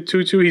Kings made it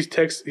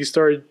 2-2, he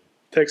started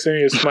texting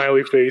me a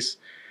smiley face.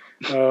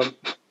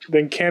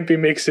 Then Campy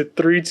makes it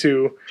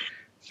 3-2,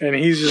 and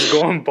he's just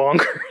going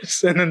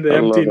bonkers. And then the I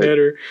empty love it.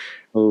 netter.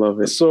 I love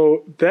it.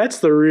 So that's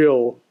the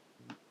real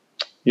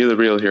You're the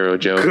real hero,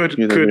 Joe. good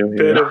You're the real bet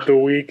hero. of the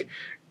week.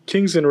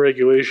 Kings in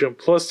regulation,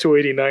 plus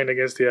 289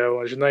 against the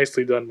Avalanche.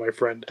 Nicely done, my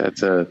friend.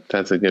 That's a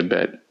good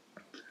bet.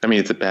 I mean,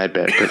 it's a bad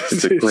bet, but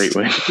it's a great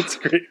win. It's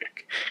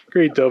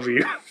great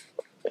W.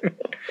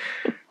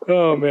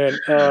 Oh man,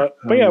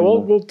 but yeah,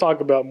 we'll talk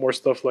about more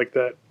stuff like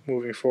that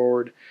moving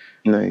forward.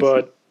 Nice.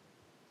 But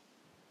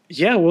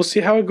yeah, we'll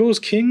see how it goes.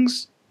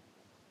 Kings,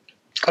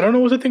 I don't know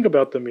what to think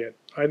about them yet.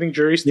 I think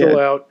jury's still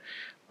out.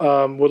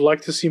 Would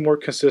like to see more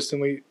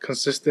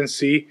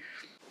consistency.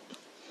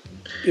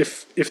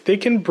 If they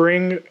can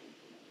bring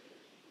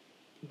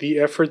the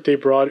effort they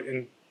brought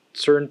in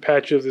certain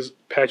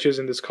patches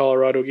in this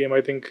Colorado game,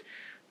 I think,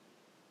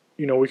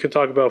 we can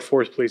talk about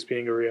fourth place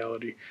being a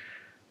reality.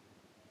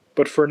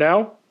 But for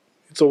now,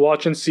 it's a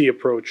watch and see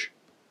approach.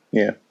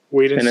 Yeah.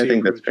 Wait and see. I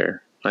think approach. that's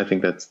fair. I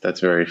think that's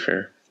very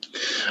fair.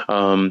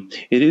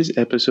 It is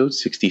episode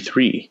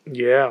 63,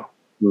 Yeah.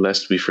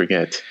 lest we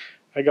forget.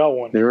 I got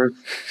one. There,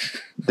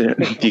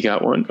 you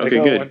got one? I Okay,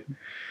 got good. one.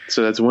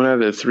 So that's one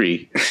out of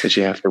 3 that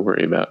you have to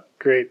worry about.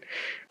 Great.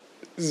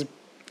 I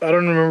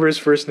don't remember his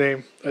first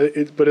name,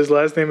 but his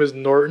last name is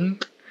Norton.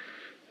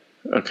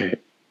 Okay.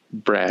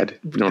 Brad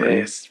Norton.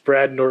 Yes,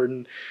 Brad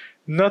Norton.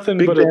 Nothing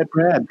Big but bad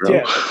Brad, bro.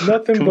 yeah,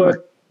 nothing Come but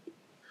on.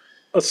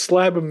 a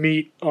slab of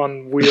meat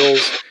on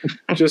wheels.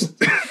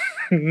 Just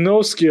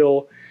no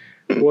skill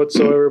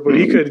whatsoever. But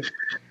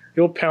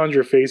he'll pound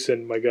your face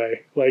in, my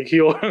guy. Like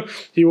he will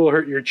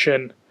hurt your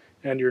chin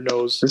and your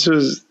nose.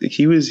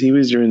 He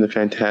was during the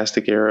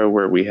fantastic era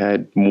where we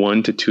had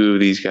 1 to 2 of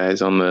these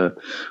guys on the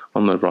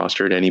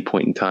roster at any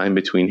point in time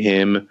between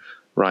him,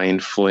 Ryan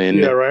Flynn.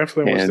 Yeah, Ryan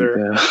Flynn was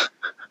there.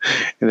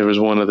 And there was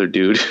one other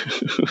dude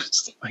who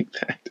was like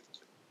that.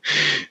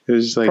 It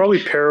was like Probably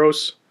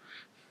Peros.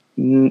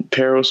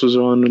 Peros was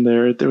on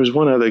there. There was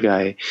one other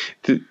guy.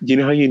 You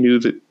know how you knew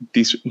that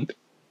these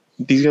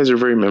guys are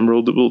very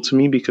memorable to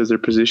me because their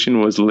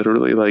position was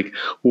literally like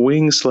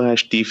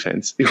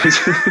wing/defense. It was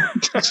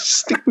just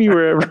stick me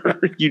wherever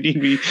you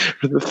need me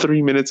for the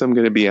 3 minutes I'm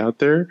going to be out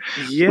there.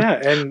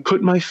 Yeah, and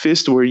Put my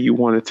fist where you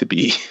want it to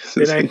be.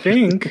 and I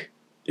think,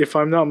 if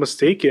I'm not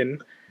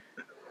mistaken,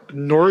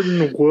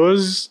 Norton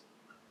was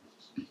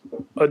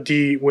a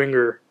D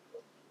winger,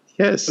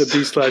 yes, a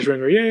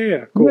D/winger.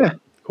 Yeah. Cool. Yeah.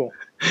 Cool.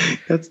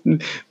 That's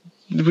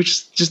which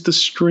is just the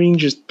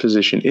strangest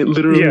position. It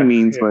literally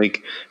means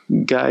like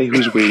guy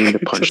who's waiting to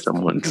punch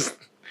someone.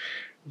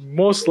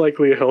 Most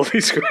likely a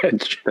healthy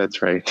scratch.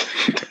 That's right.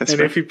 That's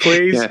and right. if he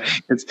plays,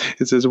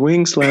 it says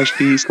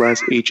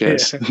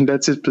wing/D/HS. Yeah.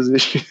 That's his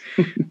position.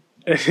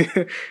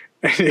 and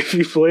if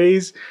he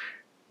plays,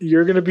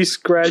 you're gonna be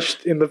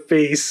scratched in the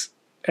face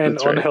and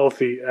That's right.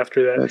 unhealthy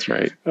after that. That's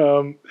right.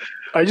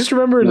 I just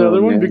remember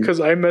another one man.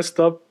 because I messed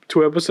up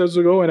 2 episodes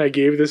ago and I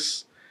gave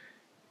this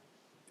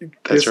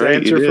That's right,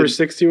 answer you for did.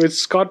 60. It's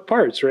Scott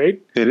Parts,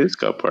 right? It is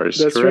Scott Parse.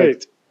 That's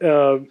correct.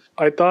 right.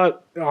 I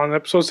thought on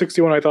episode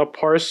 61, I thought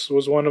Parse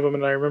was one of them,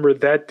 and I remember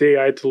that day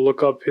I had to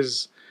look up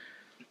his.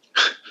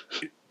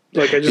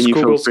 Like I just And you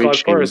felt googled great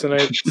Scott Parse, shame.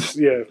 and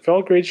I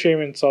felt great shame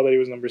and saw that he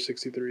was number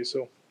 63.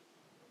 So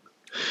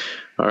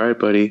All right,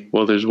 buddy.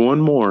 Well, there's one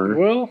more,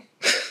 well,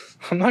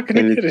 I'm not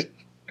gonna And get it.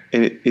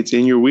 and it's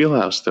in your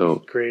wheelhouse, though.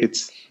 Great.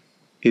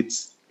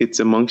 It's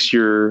amongst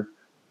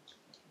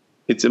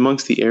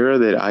the era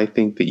that I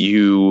think that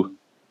you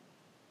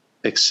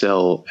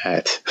excel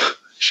at,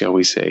 shall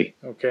we say?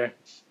 Okay.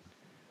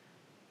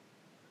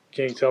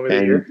 Can you tell me the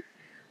And year?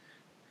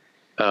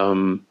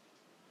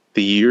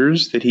 the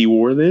years that he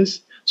wore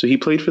this. So he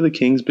played for the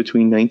Kings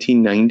between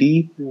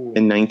 1990 Ooh,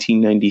 and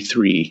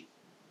 1993,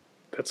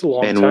 that's a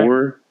long and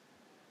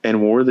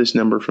time. wore this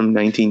number from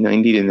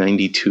 1990 to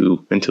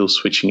 92 until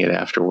switching it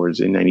afterwards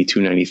in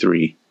 92,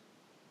 93.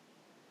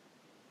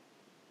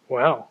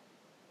 Wow.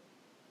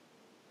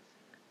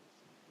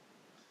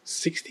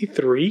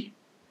 63?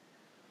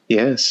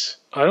 Yes.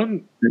 I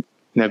don't.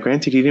 Now,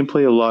 granted, he didn't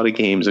play a lot of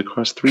games.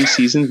 Across 3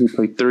 seasons, he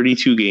played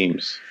 32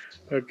 games.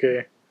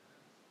 Okay.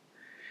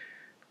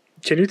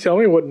 Can you tell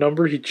me what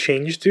number he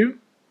changed to?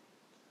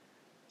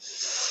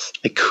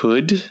 I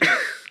could.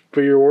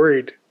 But you're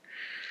worried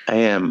I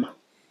am.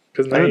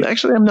 because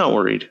Actually, I'm not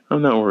worried.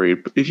 I'm not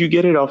worried. If you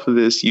get it off of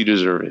this, you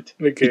deserve it.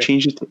 Okay. He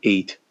changed it to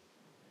 8.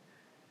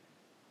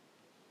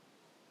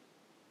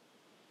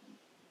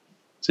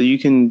 So you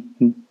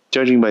can,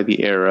 judging by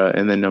the era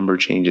and the number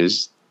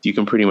changes, you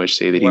can pretty much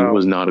say that he Wow.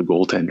 was not a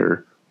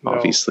goaltender,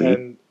 obviously.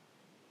 And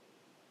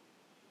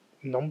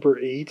number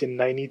 8 in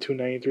 92,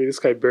 93. This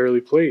guy barely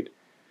played.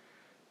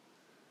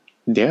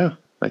 Yeah,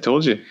 I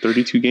told you.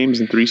 32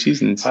 games in 3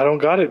 seasons. I don't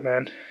got it,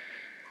 man.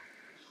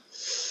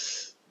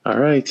 All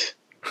right.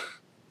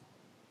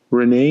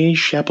 Renee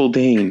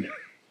Chapeldane.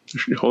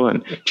 Hold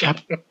on.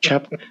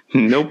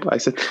 Nope, I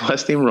said the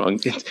last name wrong.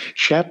 It's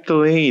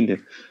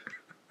Chapdelaine.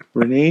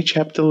 Renee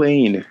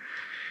Chapdelaine.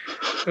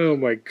 Oh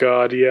my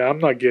god, yeah, I'm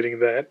not getting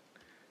that.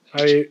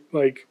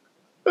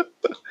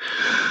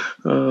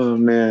 Oh,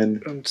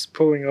 man. I'm just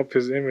pulling up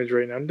his image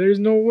right now. There's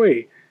no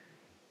way.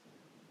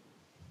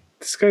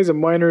 This guy's a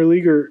minor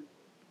leaguer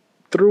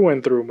through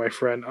and through, my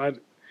friend. I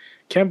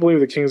can't believe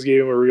the Kings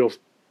gave him a real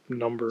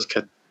number. He's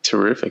got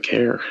terrific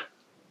hair.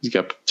 He's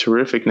got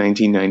terrific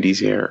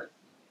 1990s hair.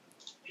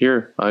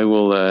 Here, I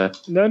will.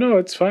 No,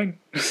 it's fine.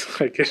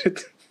 I get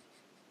it.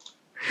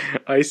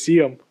 I see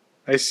him.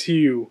 I see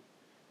you,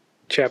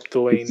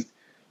 Chapdelaine.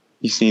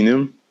 You seen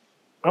him?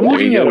 I'm There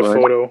looking you at a go,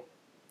 photo.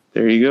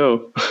 There you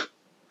go.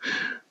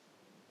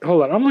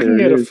 Hold on, I'm looking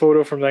There at it a is.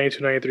 photo from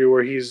 92-93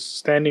 where he's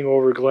standing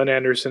over Glenn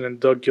Anderson and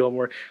Doug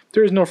Gilmore.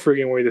 There's no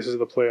frigging way this is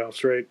the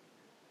playoffs, right?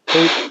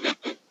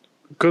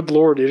 Good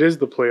lord, it is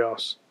the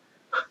playoffs.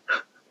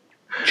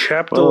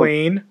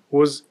 Chapdelaine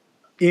was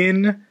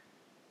in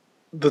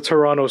the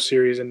Toronto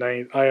series in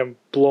 90. I am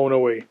blown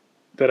away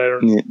that I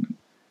don't.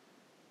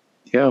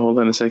 Yeah, hold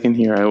on a second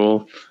here. I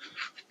will.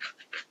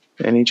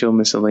 NHL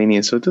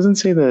miscellaneous. So it doesn't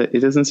say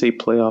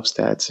playoff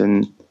stats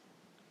and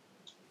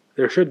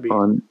There should be.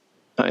 on.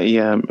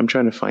 Yeah, I'm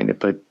trying to find it,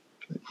 but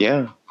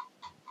yeah.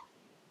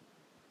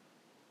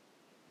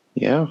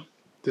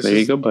 There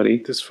you go,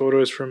 buddy. This photo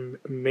is from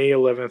May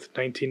 11th,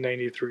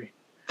 1993.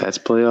 That's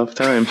playoff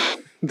time.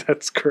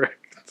 That's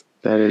correct.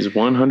 That is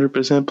 100%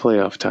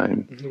 playoff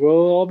time.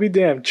 Well, I'll be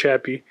damned,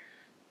 Chappie.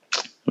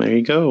 There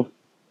you go.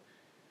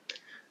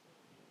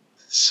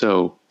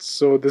 So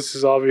this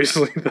is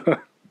obviously the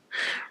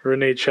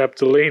Rene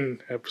Chapdelaine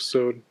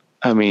episode.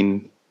 I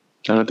mean,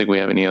 I don't think we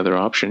have any other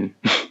option.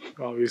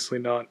 Obviously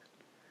not.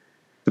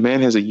 The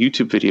man has a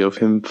YouTube video of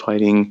him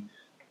fighting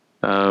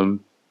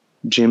Jim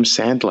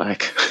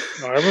Sandlak.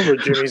 I remember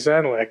Jimmy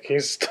Sandlak.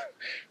 He's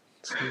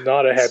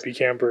not a happy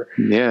camper.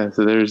 Yeah,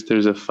 so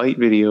there's a fight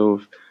video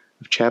of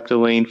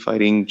Chapdelaine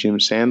fighting Jim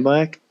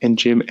Sandlak and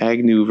Jim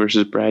Agnew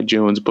versus Brad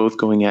Jones, both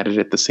going at it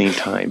at the same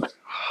time.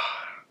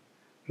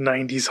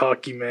 90s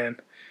hockey, man.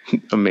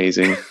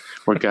 Amazing.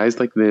 Where guys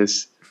like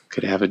this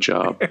could have a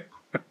job.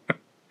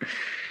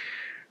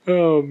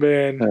 Oh,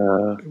 man.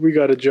 We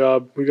got a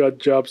job. We got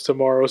jobs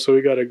tomorrow, so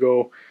we got to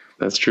go.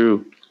 That's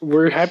true.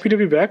 We're happy to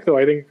be back, though.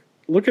 I think,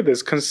 look at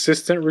this.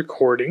 Consistent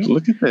recording.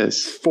 Look at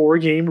this.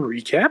 4-game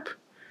recap.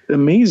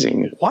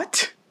 Amazing.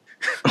 What?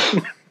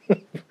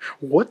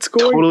 What's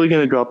going on? Totally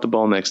going to drop the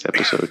ball next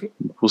episode.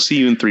 We'll see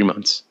you in 3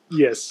 months.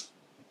 Yes.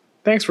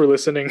 Thanks for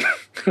listening.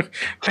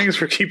 Thanks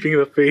for keeping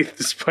the faith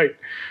despite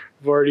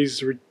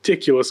Vardy's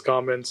ridiculous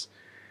comments.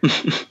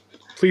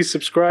 Please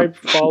subscribe.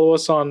 Follow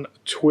us on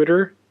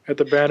Twitter at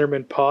the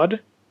Bannerman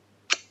Pod.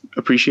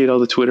 Appreciate all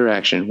the Twitter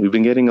action. We've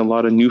been getting a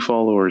lot of new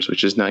followers,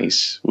 which is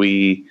nice.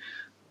 We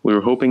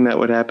were hoping that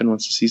would happen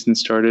once the season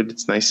started.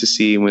 It's nice to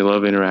see, and we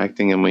love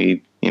interacting, and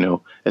we,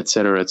 et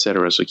cetera, et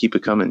cetera. So keep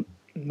it coming.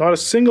 Not a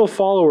single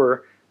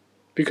follower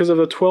because of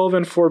the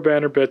 12-4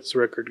 Banner Bets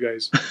record,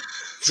 guys.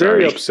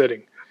 Very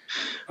upsetting.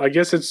 I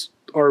guess it's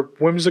our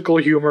whimsical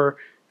humor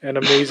and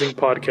amazing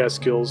podcast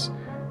skills,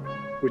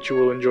 which you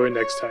will enjoy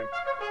next time.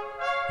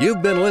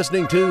 You've been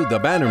listening to The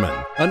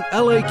Bannerman, an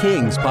LA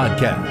Kings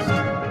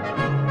podcast.